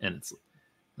badly, and it's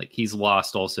like he's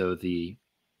lost also the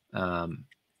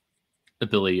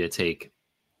ability to take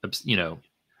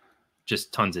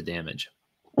just tons of damage.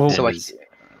 Well, so like he's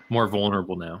more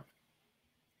vulnerable now.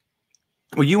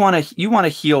 Well, you want to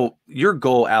heal. Your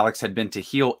goal, Alex, had been to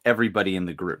heal everybody in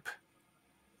the group.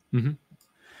 Mm-hmm.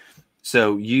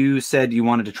 So you said you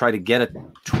wanted to try to get a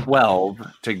 12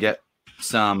 to get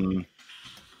some.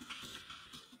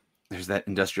 There's that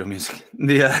industrial music.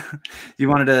 Yeah,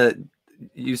 you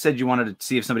said you wanted to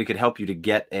see if somebody could help you to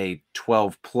get a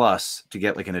 12 plus to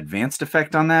get like an advanced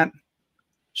effect on that.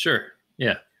 Sure.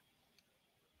 Yeah.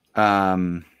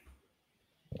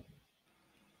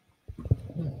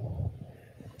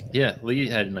 Yeah, Lee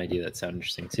had an idea that sounded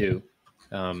interesting too.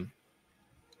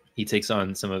 He takes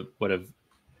on some of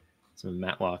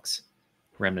Matlock's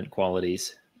remnant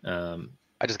qualities. I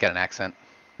just got an accent.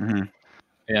 Mm-hmm.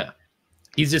 Yeah,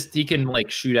 he can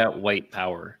like shoot out white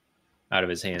power out of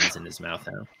his hands and his mouth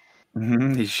now.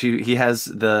 Mm-hmm. He has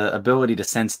the ability to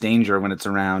sense danger when it's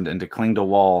around and to cling to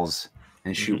walls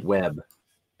and shoot web.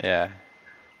 Yeah.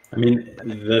 I mean,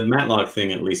 the Matlock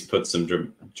thing at least puts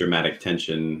some dramatic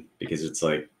tension, because it's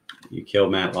like you kill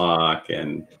Matlock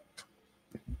and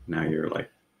now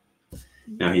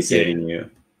he's saving you.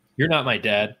 You're not my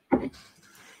dad.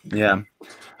 Yeah.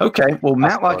 Okay. Well,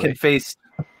 Matlock had faced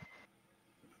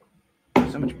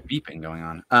so much beeping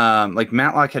going on. Like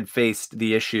Matlock had faced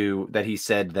the issue that he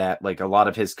said that like a lot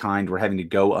of his kind were having to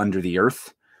go under the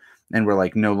earth and were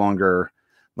like no longer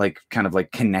like kind of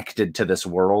like connected to this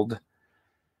world.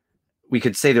 We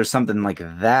could say there's something like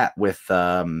that with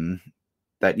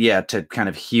that, yeah, to kind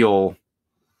of heal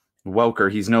Welker.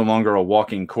 He's no longer a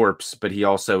walking corpse, but he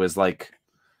also is like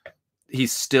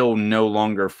he's still no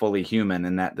longer fully human,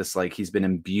 and that this like he's been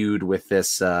imbued with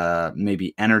this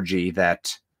maybe energy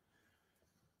that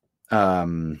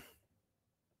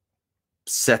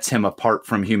sets him apart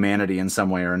from humanity in some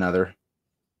way or another.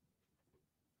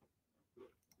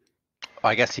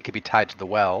 I guess he could be tied to the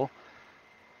well,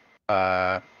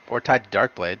 or tied to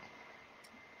Darkblade.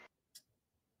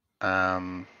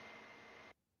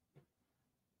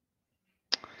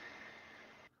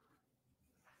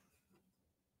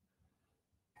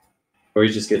 Or he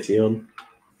just gets healed.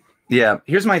 Yeah,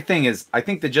 here's my thing is I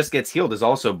think that just gets healed is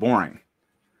also boring.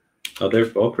 Oh, they're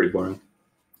all pretty boring.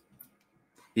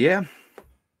 Yeah.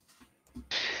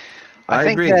 I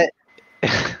think agree. that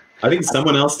I think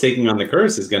someone else taking on the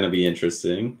curse is going to be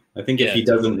interesting. I think if Yeah, he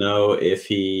doesn't know if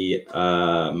he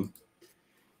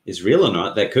is real or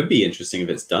not, that could be interesting if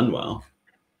it's done well.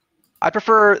 I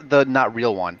prefer the not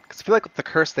real one because I feel like with the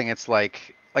curse thing, it's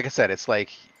like I said, it's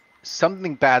like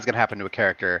something bad's gonna happen to a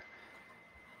character,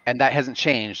 and that hasn't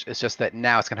changed. It's just that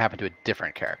now it's gonna happen to a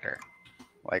different character.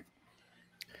 Like,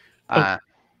 I've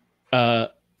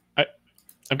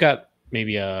got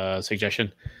maybe a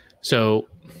suggestion. So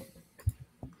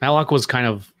Matlock was kind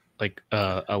of like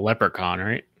a leprechaun,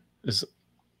 right? Is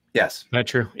Yes. that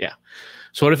true? Yeah.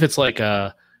 So what if it's like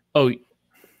you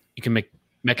can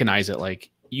mechanize it like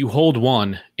you hold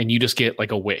one and you just get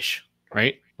like a wish,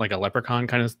 right? Like a leprechaun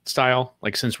kind of style.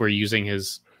 Like since we're using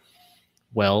his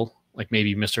like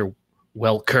maybe Mr.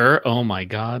 Welker. Oh my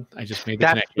God. I just made the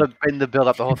that's connection. been the build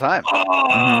up the whole time.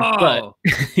 But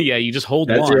yeah, you just hold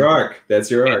That's one. your arc. That's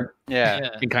your arc. Yeah.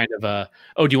 And kind of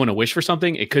do you want to wish for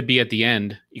something? It could be at the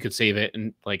end. You could save it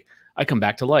and like I come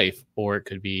back to life, or it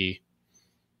could be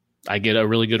I get a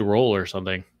really good roll or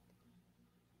something.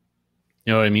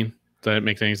 You know what I mean? Does that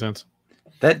make any sense?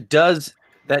 That does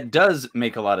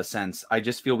make a lot of sense. I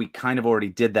just feel we kind of already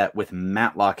did that with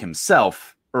Matlock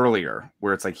himself earlier,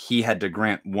 where it's like he had to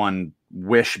grant one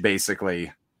wish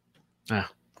basically.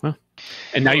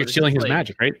 And now you're this stealing is his like-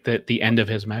 magic, right? The end of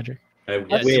his magic. I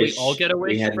Yes, wish we all get a we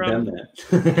wish hadn't from- done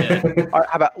that. All right,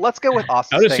 how about let's go with I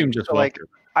Austin's would thing. assume just So, like,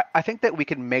 Welker. I think that we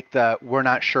can make the we're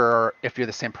not sure if you're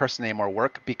the same person anymore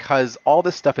work because all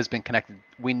this stuff has been connected.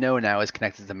 We know now is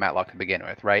connected to Matlock to begin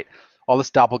with, right? All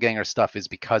this doppelganger stuff is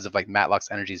because of like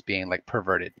Matlock's energies being like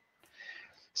perverted.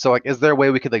 So like, is there a way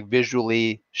we could like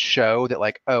visually show that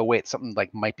like, oh wait, something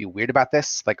like might be weird about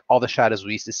this? Like all the shadows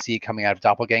we used to see coming out of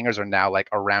doppelgangers are now like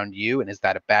around you, and is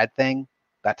that a bad thing?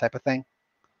 That type of thing.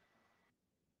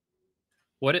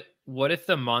 What if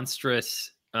the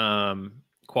monstrous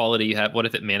quality you have, what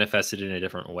if it manifested in a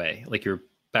different way? Like you're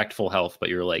back to full health, but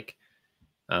you're like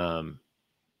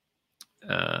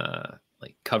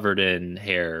covered in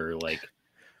hair, like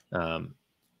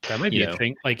That might be you a know.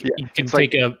 thing. Like Yeah, you can it's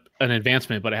like- take an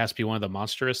advancement, but it has to be one of the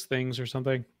monstrous things or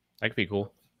something. That could be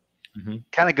cool.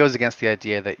 Kind of goes against the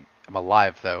idea that I'm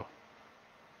alive though.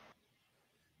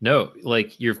 no,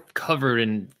 like you're covered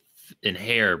in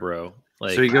hair, bro.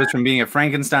 Like So he goes from being a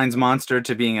Frankenstein's monster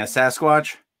to being a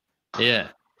Sasquatch. yeah.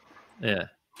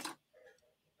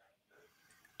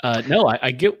 No,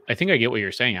 I think I get what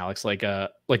you're saying, Alex. Like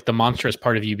the monstrous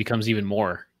part of you becomes even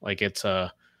more like it's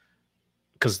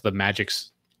because the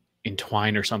magic's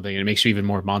entwined or something. It makes you even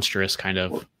more monstrous, kind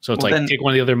of. So it's Well, like then- take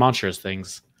one of the other monstrous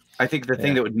things. I think the thing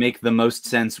Yeah. that would make the most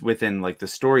sense within like the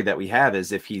story that we have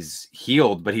is if he's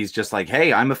healed, but he's just like,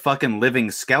 hey, I'm a fucking living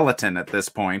skeleton at this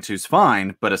point who's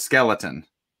fine, but a skeleton.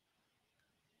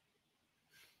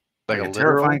 Like a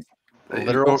terrifying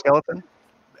literal or- skeleton.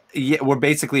 Yeah, well,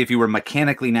 basically, if you were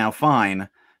mechanically now fine,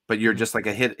 but you're just like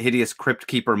a hideous crypt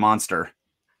keeper monster.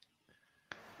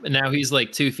 But now he's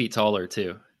like 2 feet taller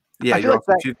too. Yeah, I you're feel like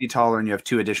also that- 2 feet taller and you have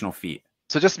 2 additional feet.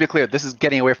 So just to be clear, this is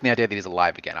getting away from the idea that he's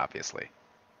alive again. Obviously,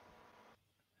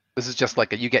 this is just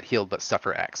like a you get healed but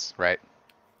suffer X, right?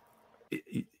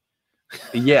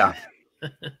 Yeah.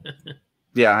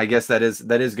 Yeah, I guess that is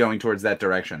going towards that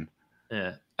direction.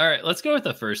 Yeah. All right, let's go with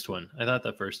the first one. I thought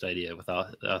the first idea with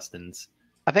Austin's.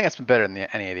 I think it's been better than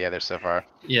any of the others so far.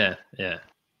 Yeah.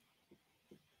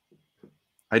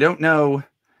 I don't know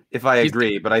if I He's-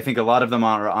 agree, but I think a lot of them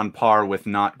are on par with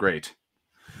not great.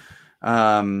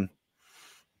 And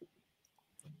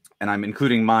I'm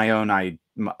including my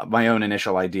own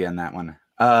initial idea in that one.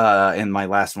 In my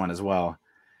last one as well.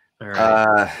 All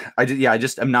right. I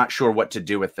just am not sure what to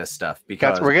do with this stuff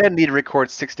because Guys, we're gonna need to record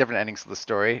 6 different endings of the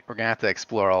story. We're gonna have to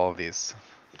explore all of these.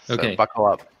 So Okay. buckle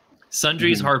up.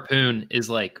 Sundry's Mhm. harpoon is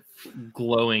like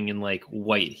glowing in like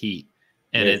white heat,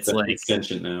 and Yeah, it's an like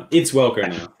extension now. It's Welker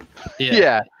now.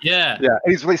 yeah. Yeah. And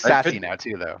he's really I sassy could- now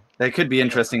too, though. that could be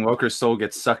interesting. Woker's soul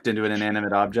gets sucked into an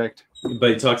inanimate object.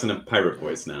 But he talks in a pirate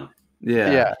voice now. Yeah.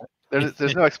 Yeah.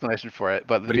 There's no explanation for it,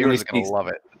 but the But he only viewers are gonna speaks- love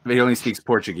it. But he only speaks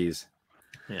Portuguese.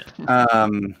 Yeah.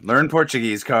 Learn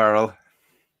Portuguese, Carl.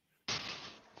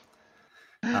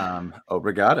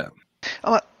 Obrigado.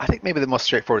 I think maybe the most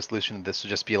straightforward solution to this would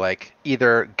just be like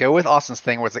either go with Austin's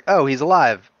thing where it's like, oh, he's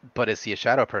alive, but is he a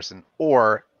shadow person,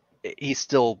 or he's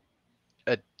still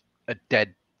a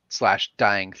dead /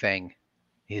 dying thing.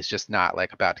 He's just not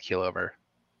like about to keel over.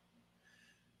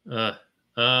 I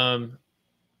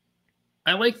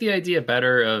like the idea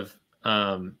better of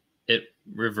it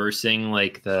reversing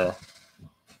like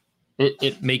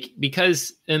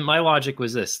because in my logic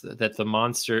was this that the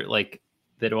monster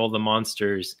that all the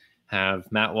monsters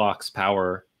have Matlock's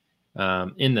power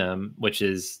in them, which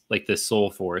is like this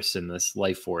soul force and this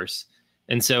life force.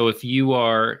 And so if you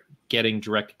are getting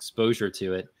direct exposure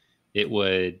to it, it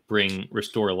would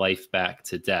restore life back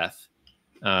to death.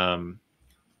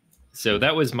 So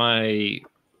that was my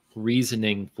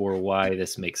reasoning for why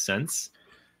this makes sense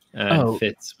and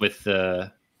fits with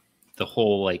the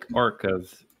whole like arc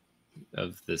of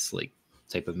this like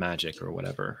type of magic or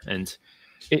whatever. And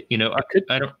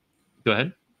I don't go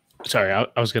ahead. Sorry,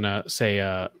 I was gonna say.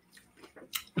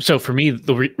 So for me,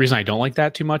 the reason I don't like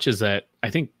that too much is that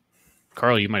I think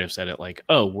Carl, you might have said it like,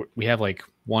 "Oh, we have like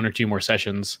 1 or 2 more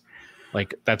sessions."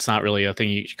 Like that's not really a thing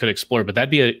you could explore, but that'd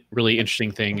be a really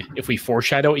interesting thing if we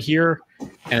foreshadow it here,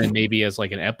 and then maybe as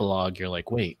like an epilogue, you're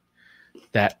like, "Wait,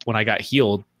 that when I got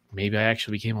healed, maybe I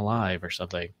actually became alive or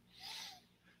something."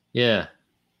 Yeah,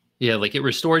 like it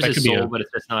restores his soul, but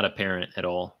it's just not apparent at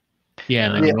all.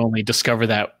 Yeah, and then you only discover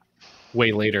that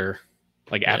way later,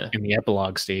 like in the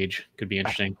epilogue stage. Could be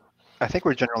interesting. I think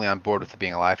we're generally on board with the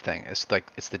being alive thing. It's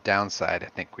the downside. I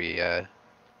think we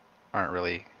aren't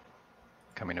really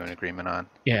coming to an agreement on.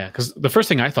 Yeah, because the first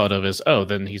thing I thought of is, oh,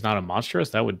 then he's not a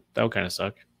monstrous. That would kind of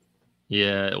suck.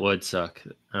 Yeah, it would suck.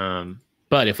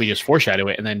 But if we just foreshadow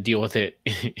it and then deal with it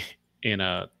in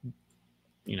a,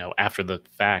 after the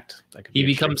fact, that could be he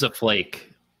becomes a flake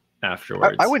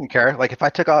afterwards. I wouldn't care. Like if I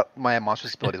took out my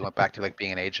monstrous abilities and went back to like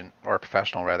being an agent or a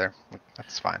professional rather,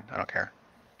 that's fine. I don't care.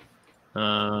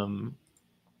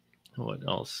 What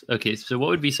else? Okay, so what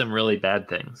would be some really bad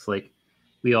things? Like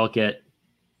we all get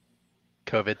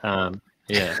COVID.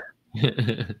 Yeah.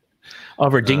 All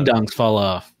of our ding dongs fall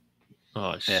off.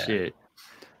 Oh shit.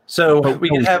 So we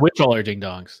could have switch all our ding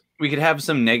dongs. We could have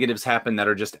some negatives happen that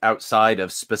are just outside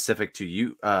of specific to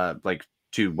you, like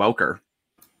to Welker.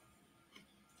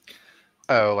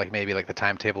 Oh, like maybe like the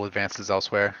timetable advances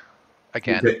elsewhere.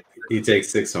 Again, he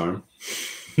takes 6 harm.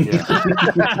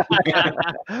 Yeah.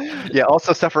 Yeah.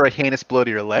 Also suffer a heinous blow to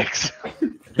your legs.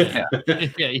 Yeah.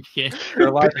 Yeah, you can't. You're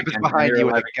alive Bishop is again, behind you're you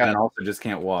with alive a again, gun. and also just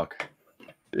can't walk.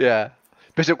 Yeah.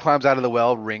 Bishop climbs out of the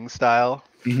well, ring style.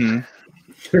 Mm-hmm.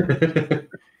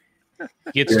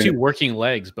 He gets 2 working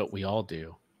legs, but we all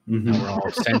do. Mhm. And we're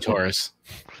all centaurs.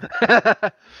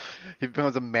 He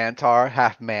becomes a mantar,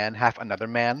 half man, half another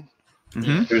man.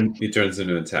 Mm-hmm. He turns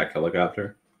into an attack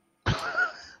helicopter.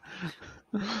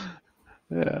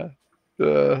 Yeah.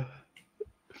 But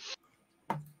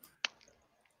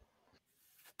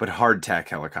hardtack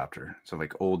helicopter, so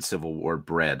like old Civil War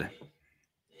bread.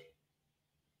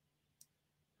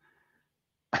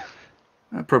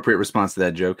 Appropriate response to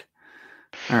that joke.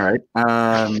 All right.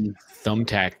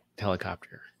 Thumbtack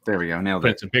helicopter. There we go. Nailed Put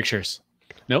in it. some pictures.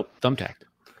 Nope, thumbtack.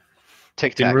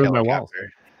 Tic Didn't Tac ruin my walls.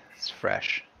 helicopter. It's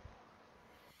fresh.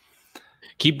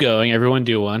 Keep going. Everyone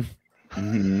do one.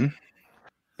 Mm-hmm.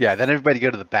 Yeah, then everybody go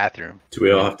to the bathroom. Do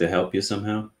we all have to help you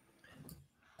somehow?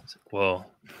 Well,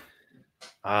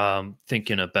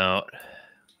 thinking about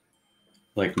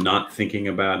Like not thinking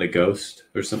about a ghost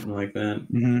or something like that?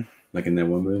 Mm-hmm. Like in that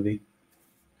one movie?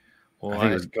 well, I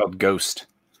think it was called Ghost.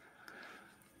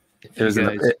 if It was you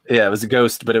in guys- it was a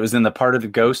ghost, but it was in the part of the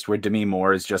ghost where Demi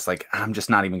Moore is just like, I'm just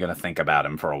not even going to think about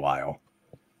him for a while.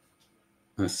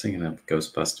 I was thinking of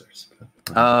Ghostbusters. But,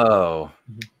 Oh,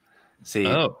 see,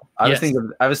 Oh, I was yes.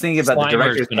 thinking about the Slimer's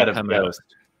director's gonna cut of come out. Ghost.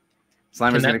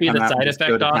 Slimer's Can that going be to come the out side and just go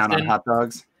effect, to town on Austin? hot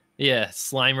dogs. Yeah,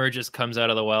 Slimer just comes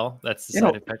out of the well. That's the You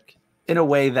side know- effect. In a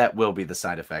way, that will be the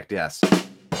side effect. Yes.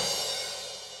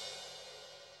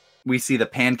 We see the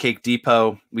Pancake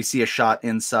Depot. We see a shot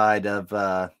inside of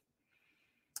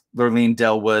Lurleen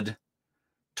Delwood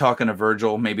talking to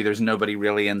Virgil. Maybe there's nobody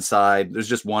really inside. There's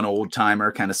just one old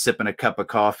timer kind of sipping a cup of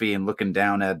coffee and looking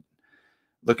down at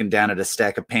a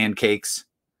stack of pancakes.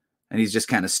 And he's just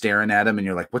kind of staring at him. And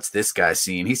you're like, what's this guy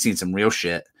seeing? He's seen some real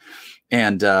shit.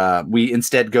 And we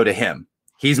instead go to him.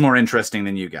 He's more interesting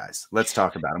than you guys. Let's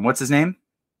talk about him. What's his name?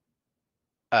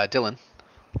 Dylan.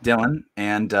 Dylan.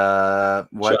 And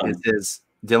what John. is his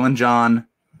Dylan John?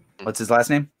 What's his last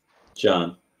name?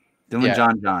 John. Dylan Yeah.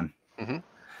 John. Mhm.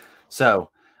 So,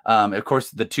 of course,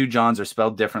 the two Johns are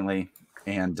spelled differently,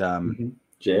 and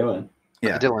J-O-N.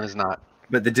 yeah, Dylan is not.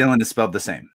 but the Dylan is spelled the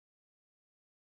same.